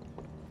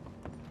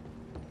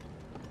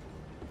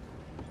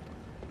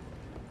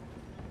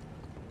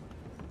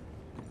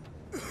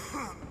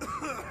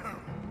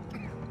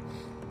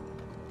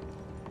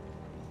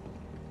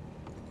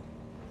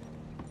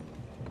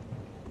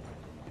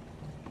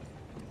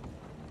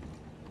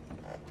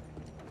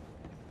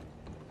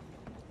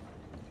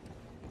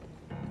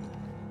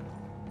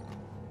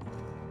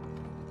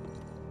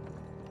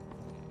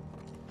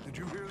 Did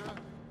you hear that?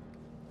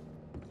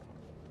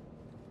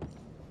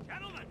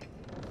 Gentlemen,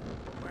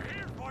 we're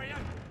here for you.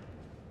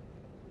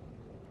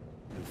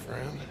 Your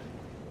friend?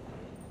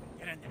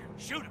 Get in there.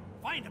 Shoot him.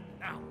 Find him.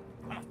 Now.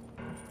 Come on.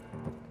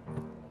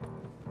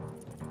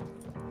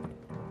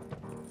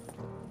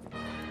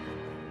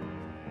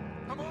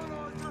 Come on,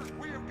 Arthur.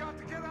 We have got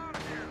to get out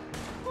of here.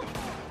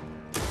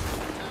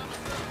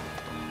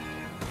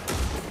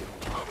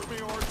 Cover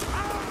me, Arthur.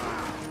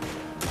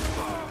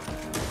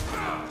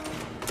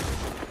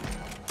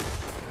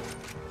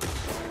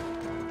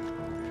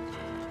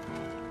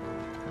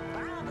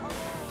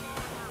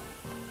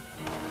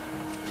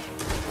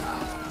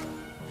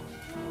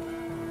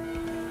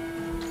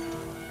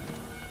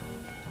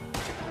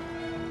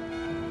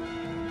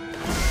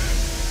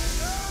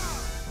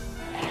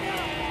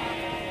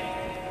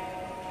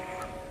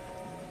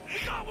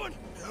 We got one.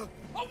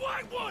 A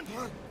white one.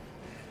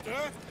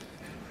 Dad?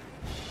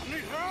 I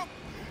need help?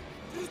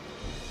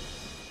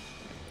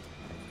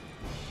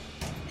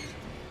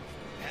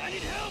 I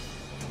need help.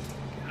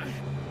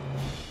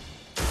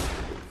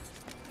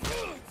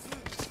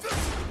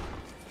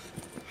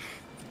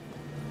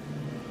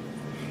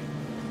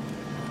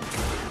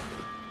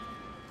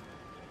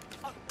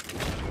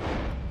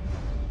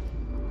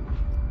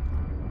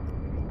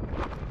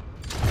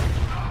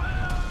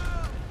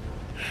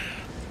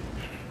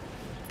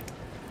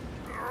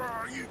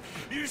 Oh,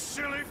 you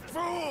silly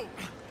fool!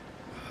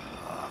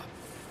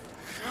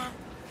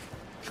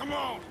 Come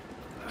on!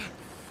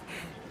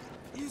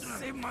 You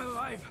saved my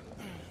life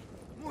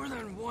more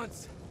than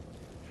once.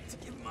 To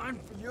give mine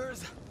for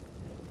yours,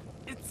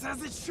 it's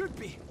as it should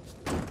be.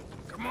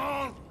 Come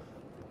on!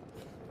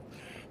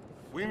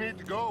 We need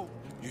to go.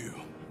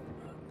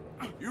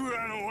 You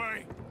ran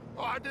away.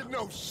 Oh, I did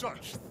no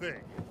such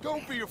thing.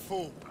 Don't be a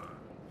fool.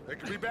 They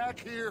could be back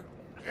here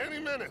any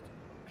minute.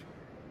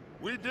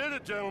 We did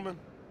it, gentlemen.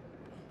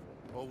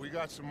 Oh, we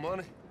got some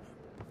money.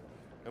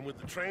 And with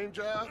the train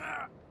job,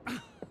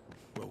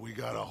 well, we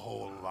got a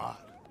whole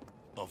lot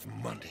of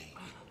money.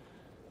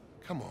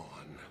 Come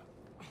on.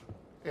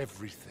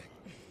 Everything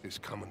is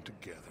coming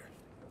together.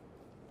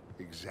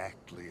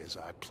 Exactly as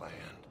I planned.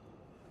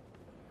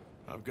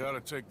 I've got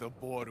to take the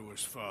boy to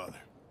his father.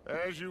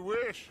 As you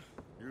wish.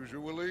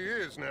 Usually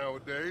is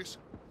nowadays.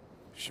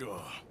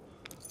 Sure.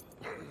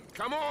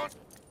 Come on!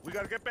 We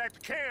gotta get back to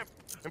camp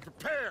and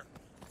prepare.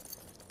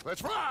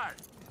 Let's ride!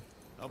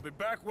 I'll be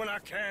back when I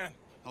can.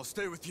 I'll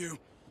stay with you.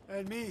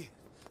 And me,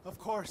 of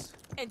course.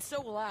 And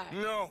so will I.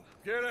 No,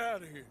 get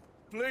out of here.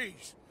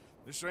 Please.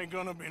 This ain't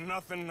gonna be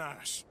nothing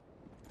nice.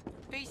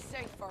 Be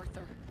safe,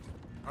 Arthur.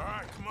 All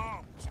right, come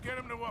on. Let's get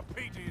him to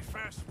Wapiti as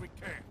fast as we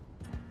can.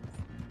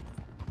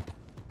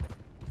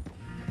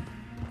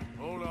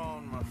 Hold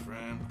on, my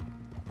friend.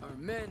 Our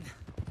men...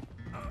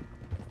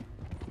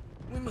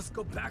 we must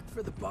go back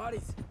for the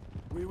bodies.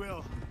 We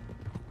will.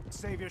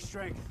 Save your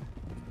strength.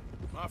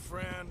 My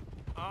friend,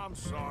 I'm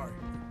sorry.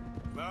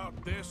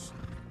 About this,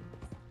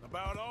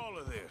 about all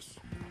of this.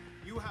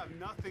 You have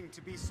nothing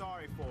to be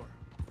sorry for.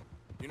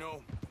 You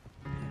know,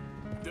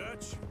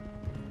 Dutch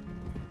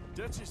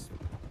is...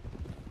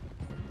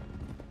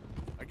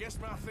 I guess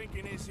my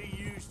thinking is he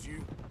used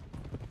you.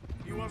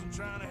 He wasn't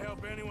trying to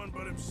help anyone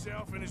but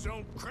himself and his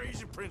own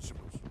crazy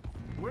principles.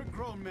 We're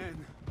grown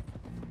men.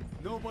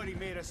 Nobody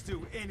made us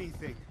do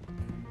anything.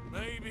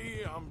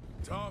 Maybe I'm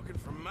talking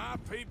for my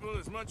people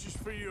as much as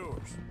for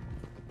yours.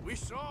 We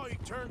saw he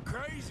turned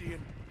crazy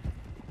and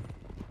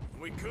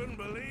we couldn't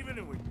believe it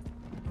and we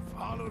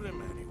followed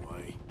him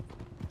anyway.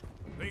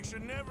 They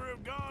should never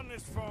have gone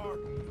this far.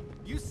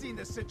 You seen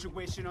the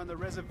situation on the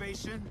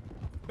reservation?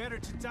 Better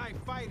to die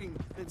fighting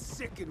than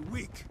sick and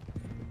weak.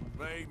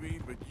 Maybe,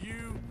 but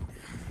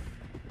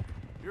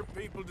your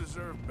people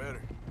deserve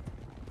better.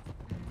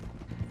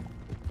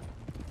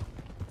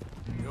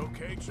 You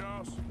okay,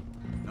 Charles?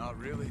 Not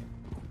really.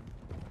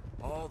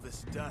 All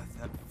this death,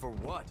 and for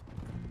what?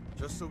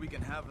 Just so we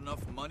can have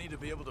enough money to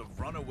be able to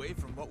run away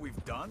from what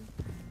we've done?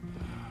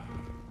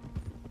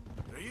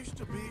 There used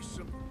to be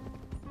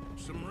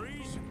some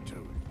reason to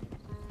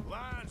it.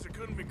 Lines that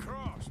couldn't be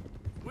crossed.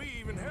 We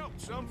even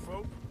helped some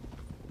folk.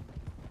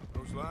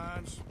 Those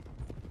lines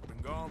have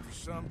been gone for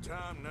some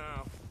time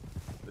now.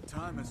 The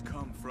time has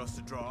come for us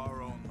to draw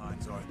our own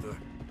lines, Arthur.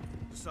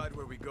 Decide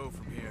where we go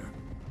from here.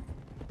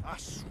 I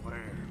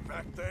swear,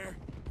 back there,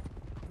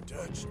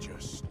 Dutch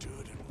just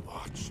stood and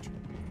watched.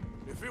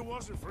 If it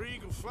wasn't for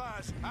Eagle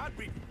Flies, I'd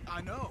be...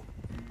 I know.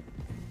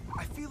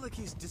 I feel like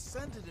he's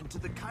descended into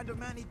the kind of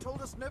man he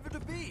told us never to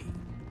be.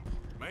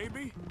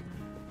 Maybe.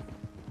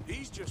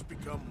 He's just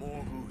become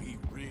more who he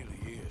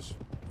really is.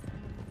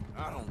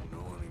 I don't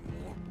know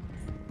anymore.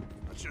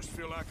 I just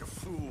feel like a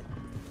fool.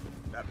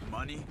 That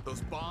money, those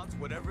bonds,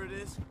 whatever it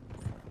is,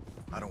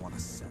 I don't want a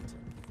cent.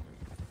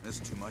 There's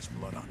too much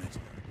blood on it.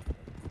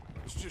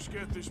 Let's just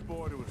get this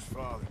boy to his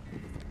father.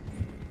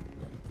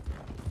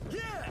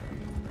 Yeah!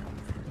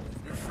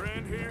 Your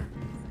friend here,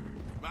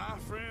 my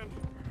friend,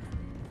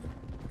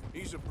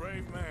 he's a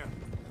brave man.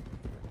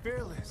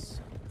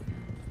 Fearless.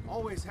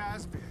 Always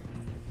has been.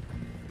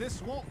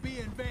 This won't be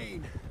in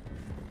vain.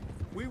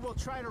 We will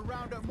try to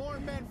round up more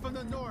men from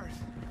the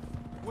north,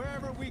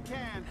 wherever we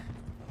can.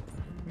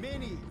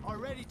 Many are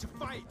ready to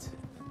fight.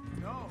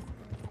 No,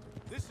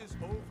 this is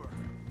over.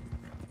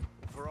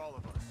 For all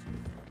of us.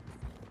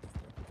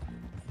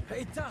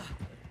 Peter!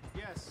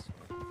 Yes,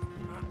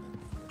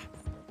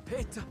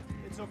 Peter!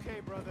 it's okay,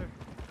 brother.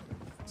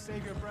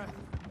 Save your breath.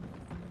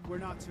 We're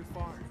not too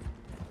far.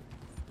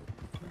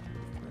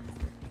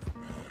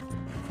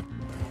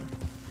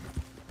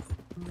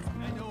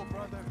 I know,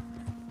 brother.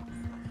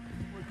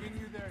 We're getting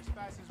you there as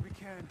fast as we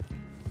can.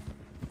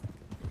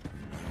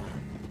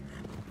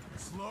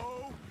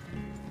 Slow.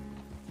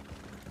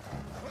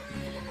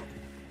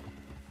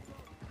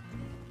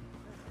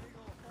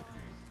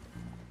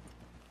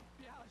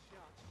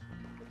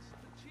 It's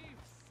the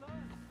chief's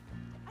son!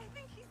 I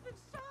think he's been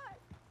shot.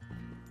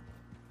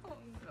 Oh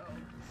no.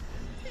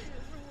 He is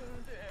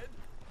wounded.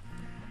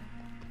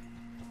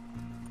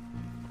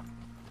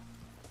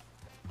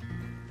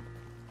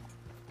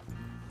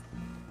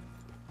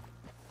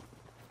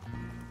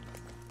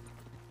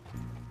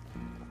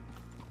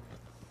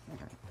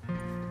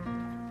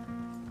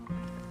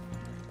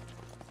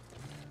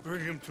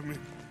 Bring him to me.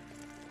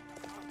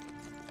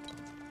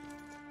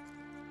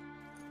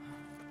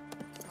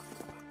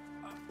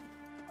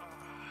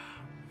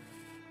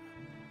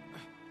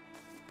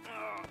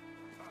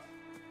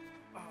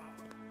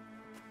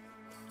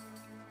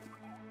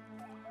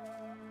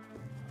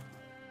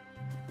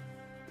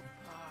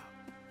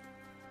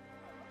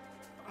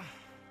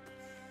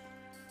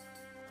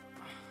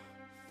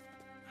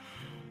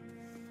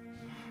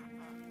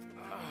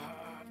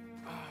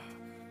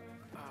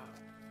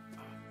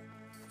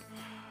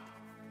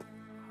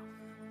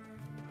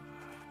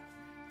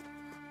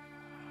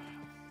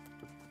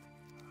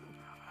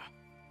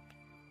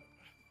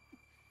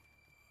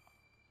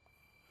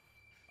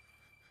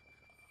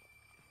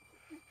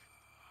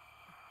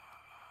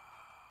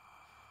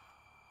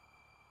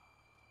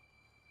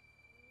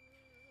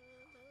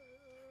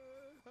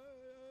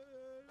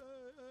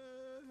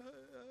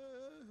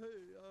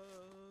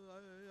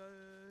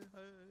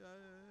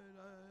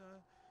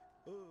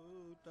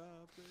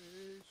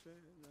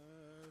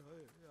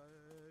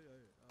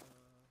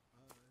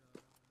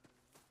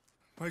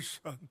 My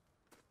son.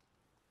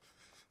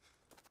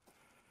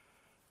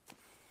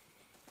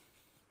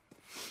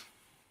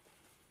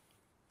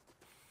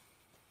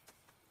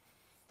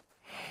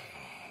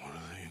 What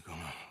are they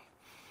gonna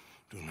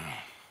do now?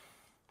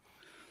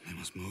 They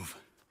must move.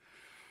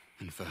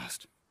 And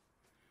fast.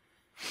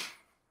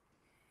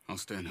 I'll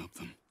stay and help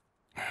them.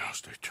 Yeah, I'll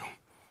stay too.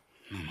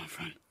 No, my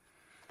friend.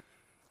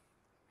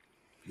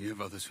 You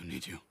have others who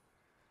need you.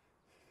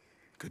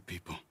 Good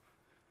people.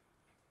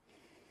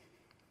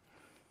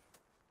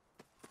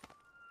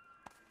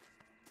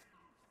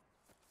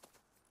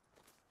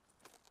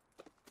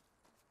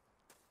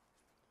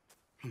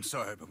 I'm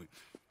sorry, but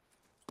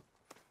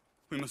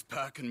we must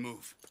pack and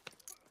move.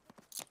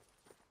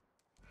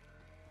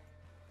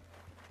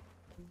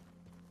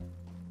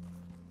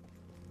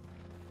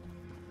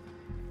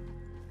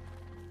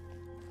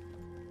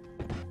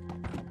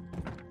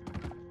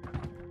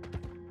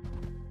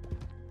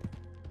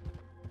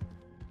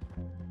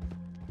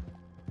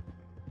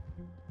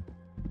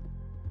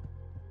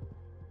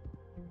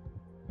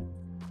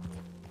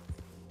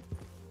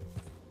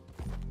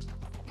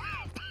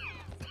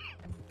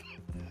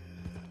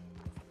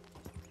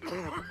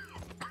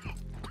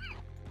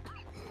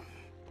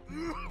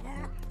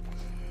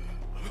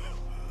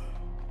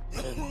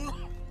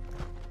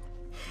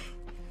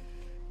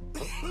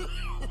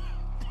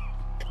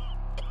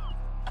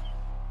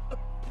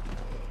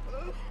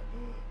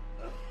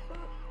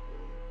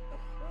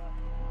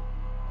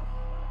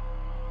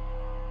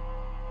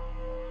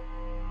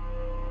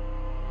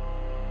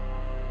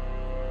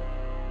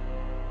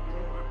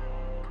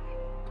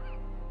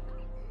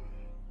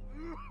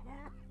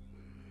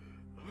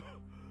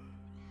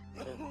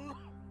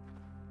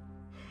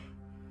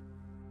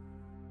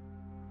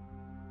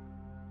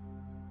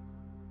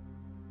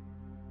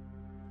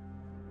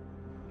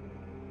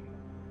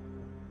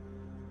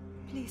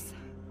 Please,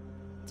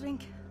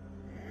 drink.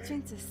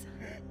 Drink this.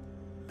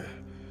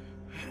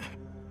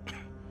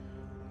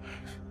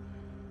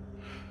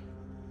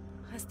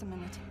 Rest a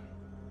minute.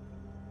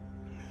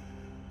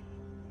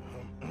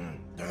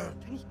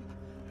 Wenn ich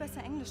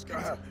besser Englisch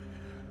könnte.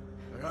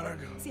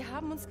 Sie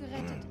haben uns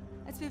gerettet,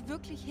 als wir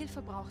wirklich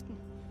Hilfe brauchten.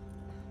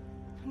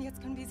 Und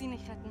jetzt können wir sie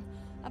nicht retten.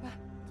 Aber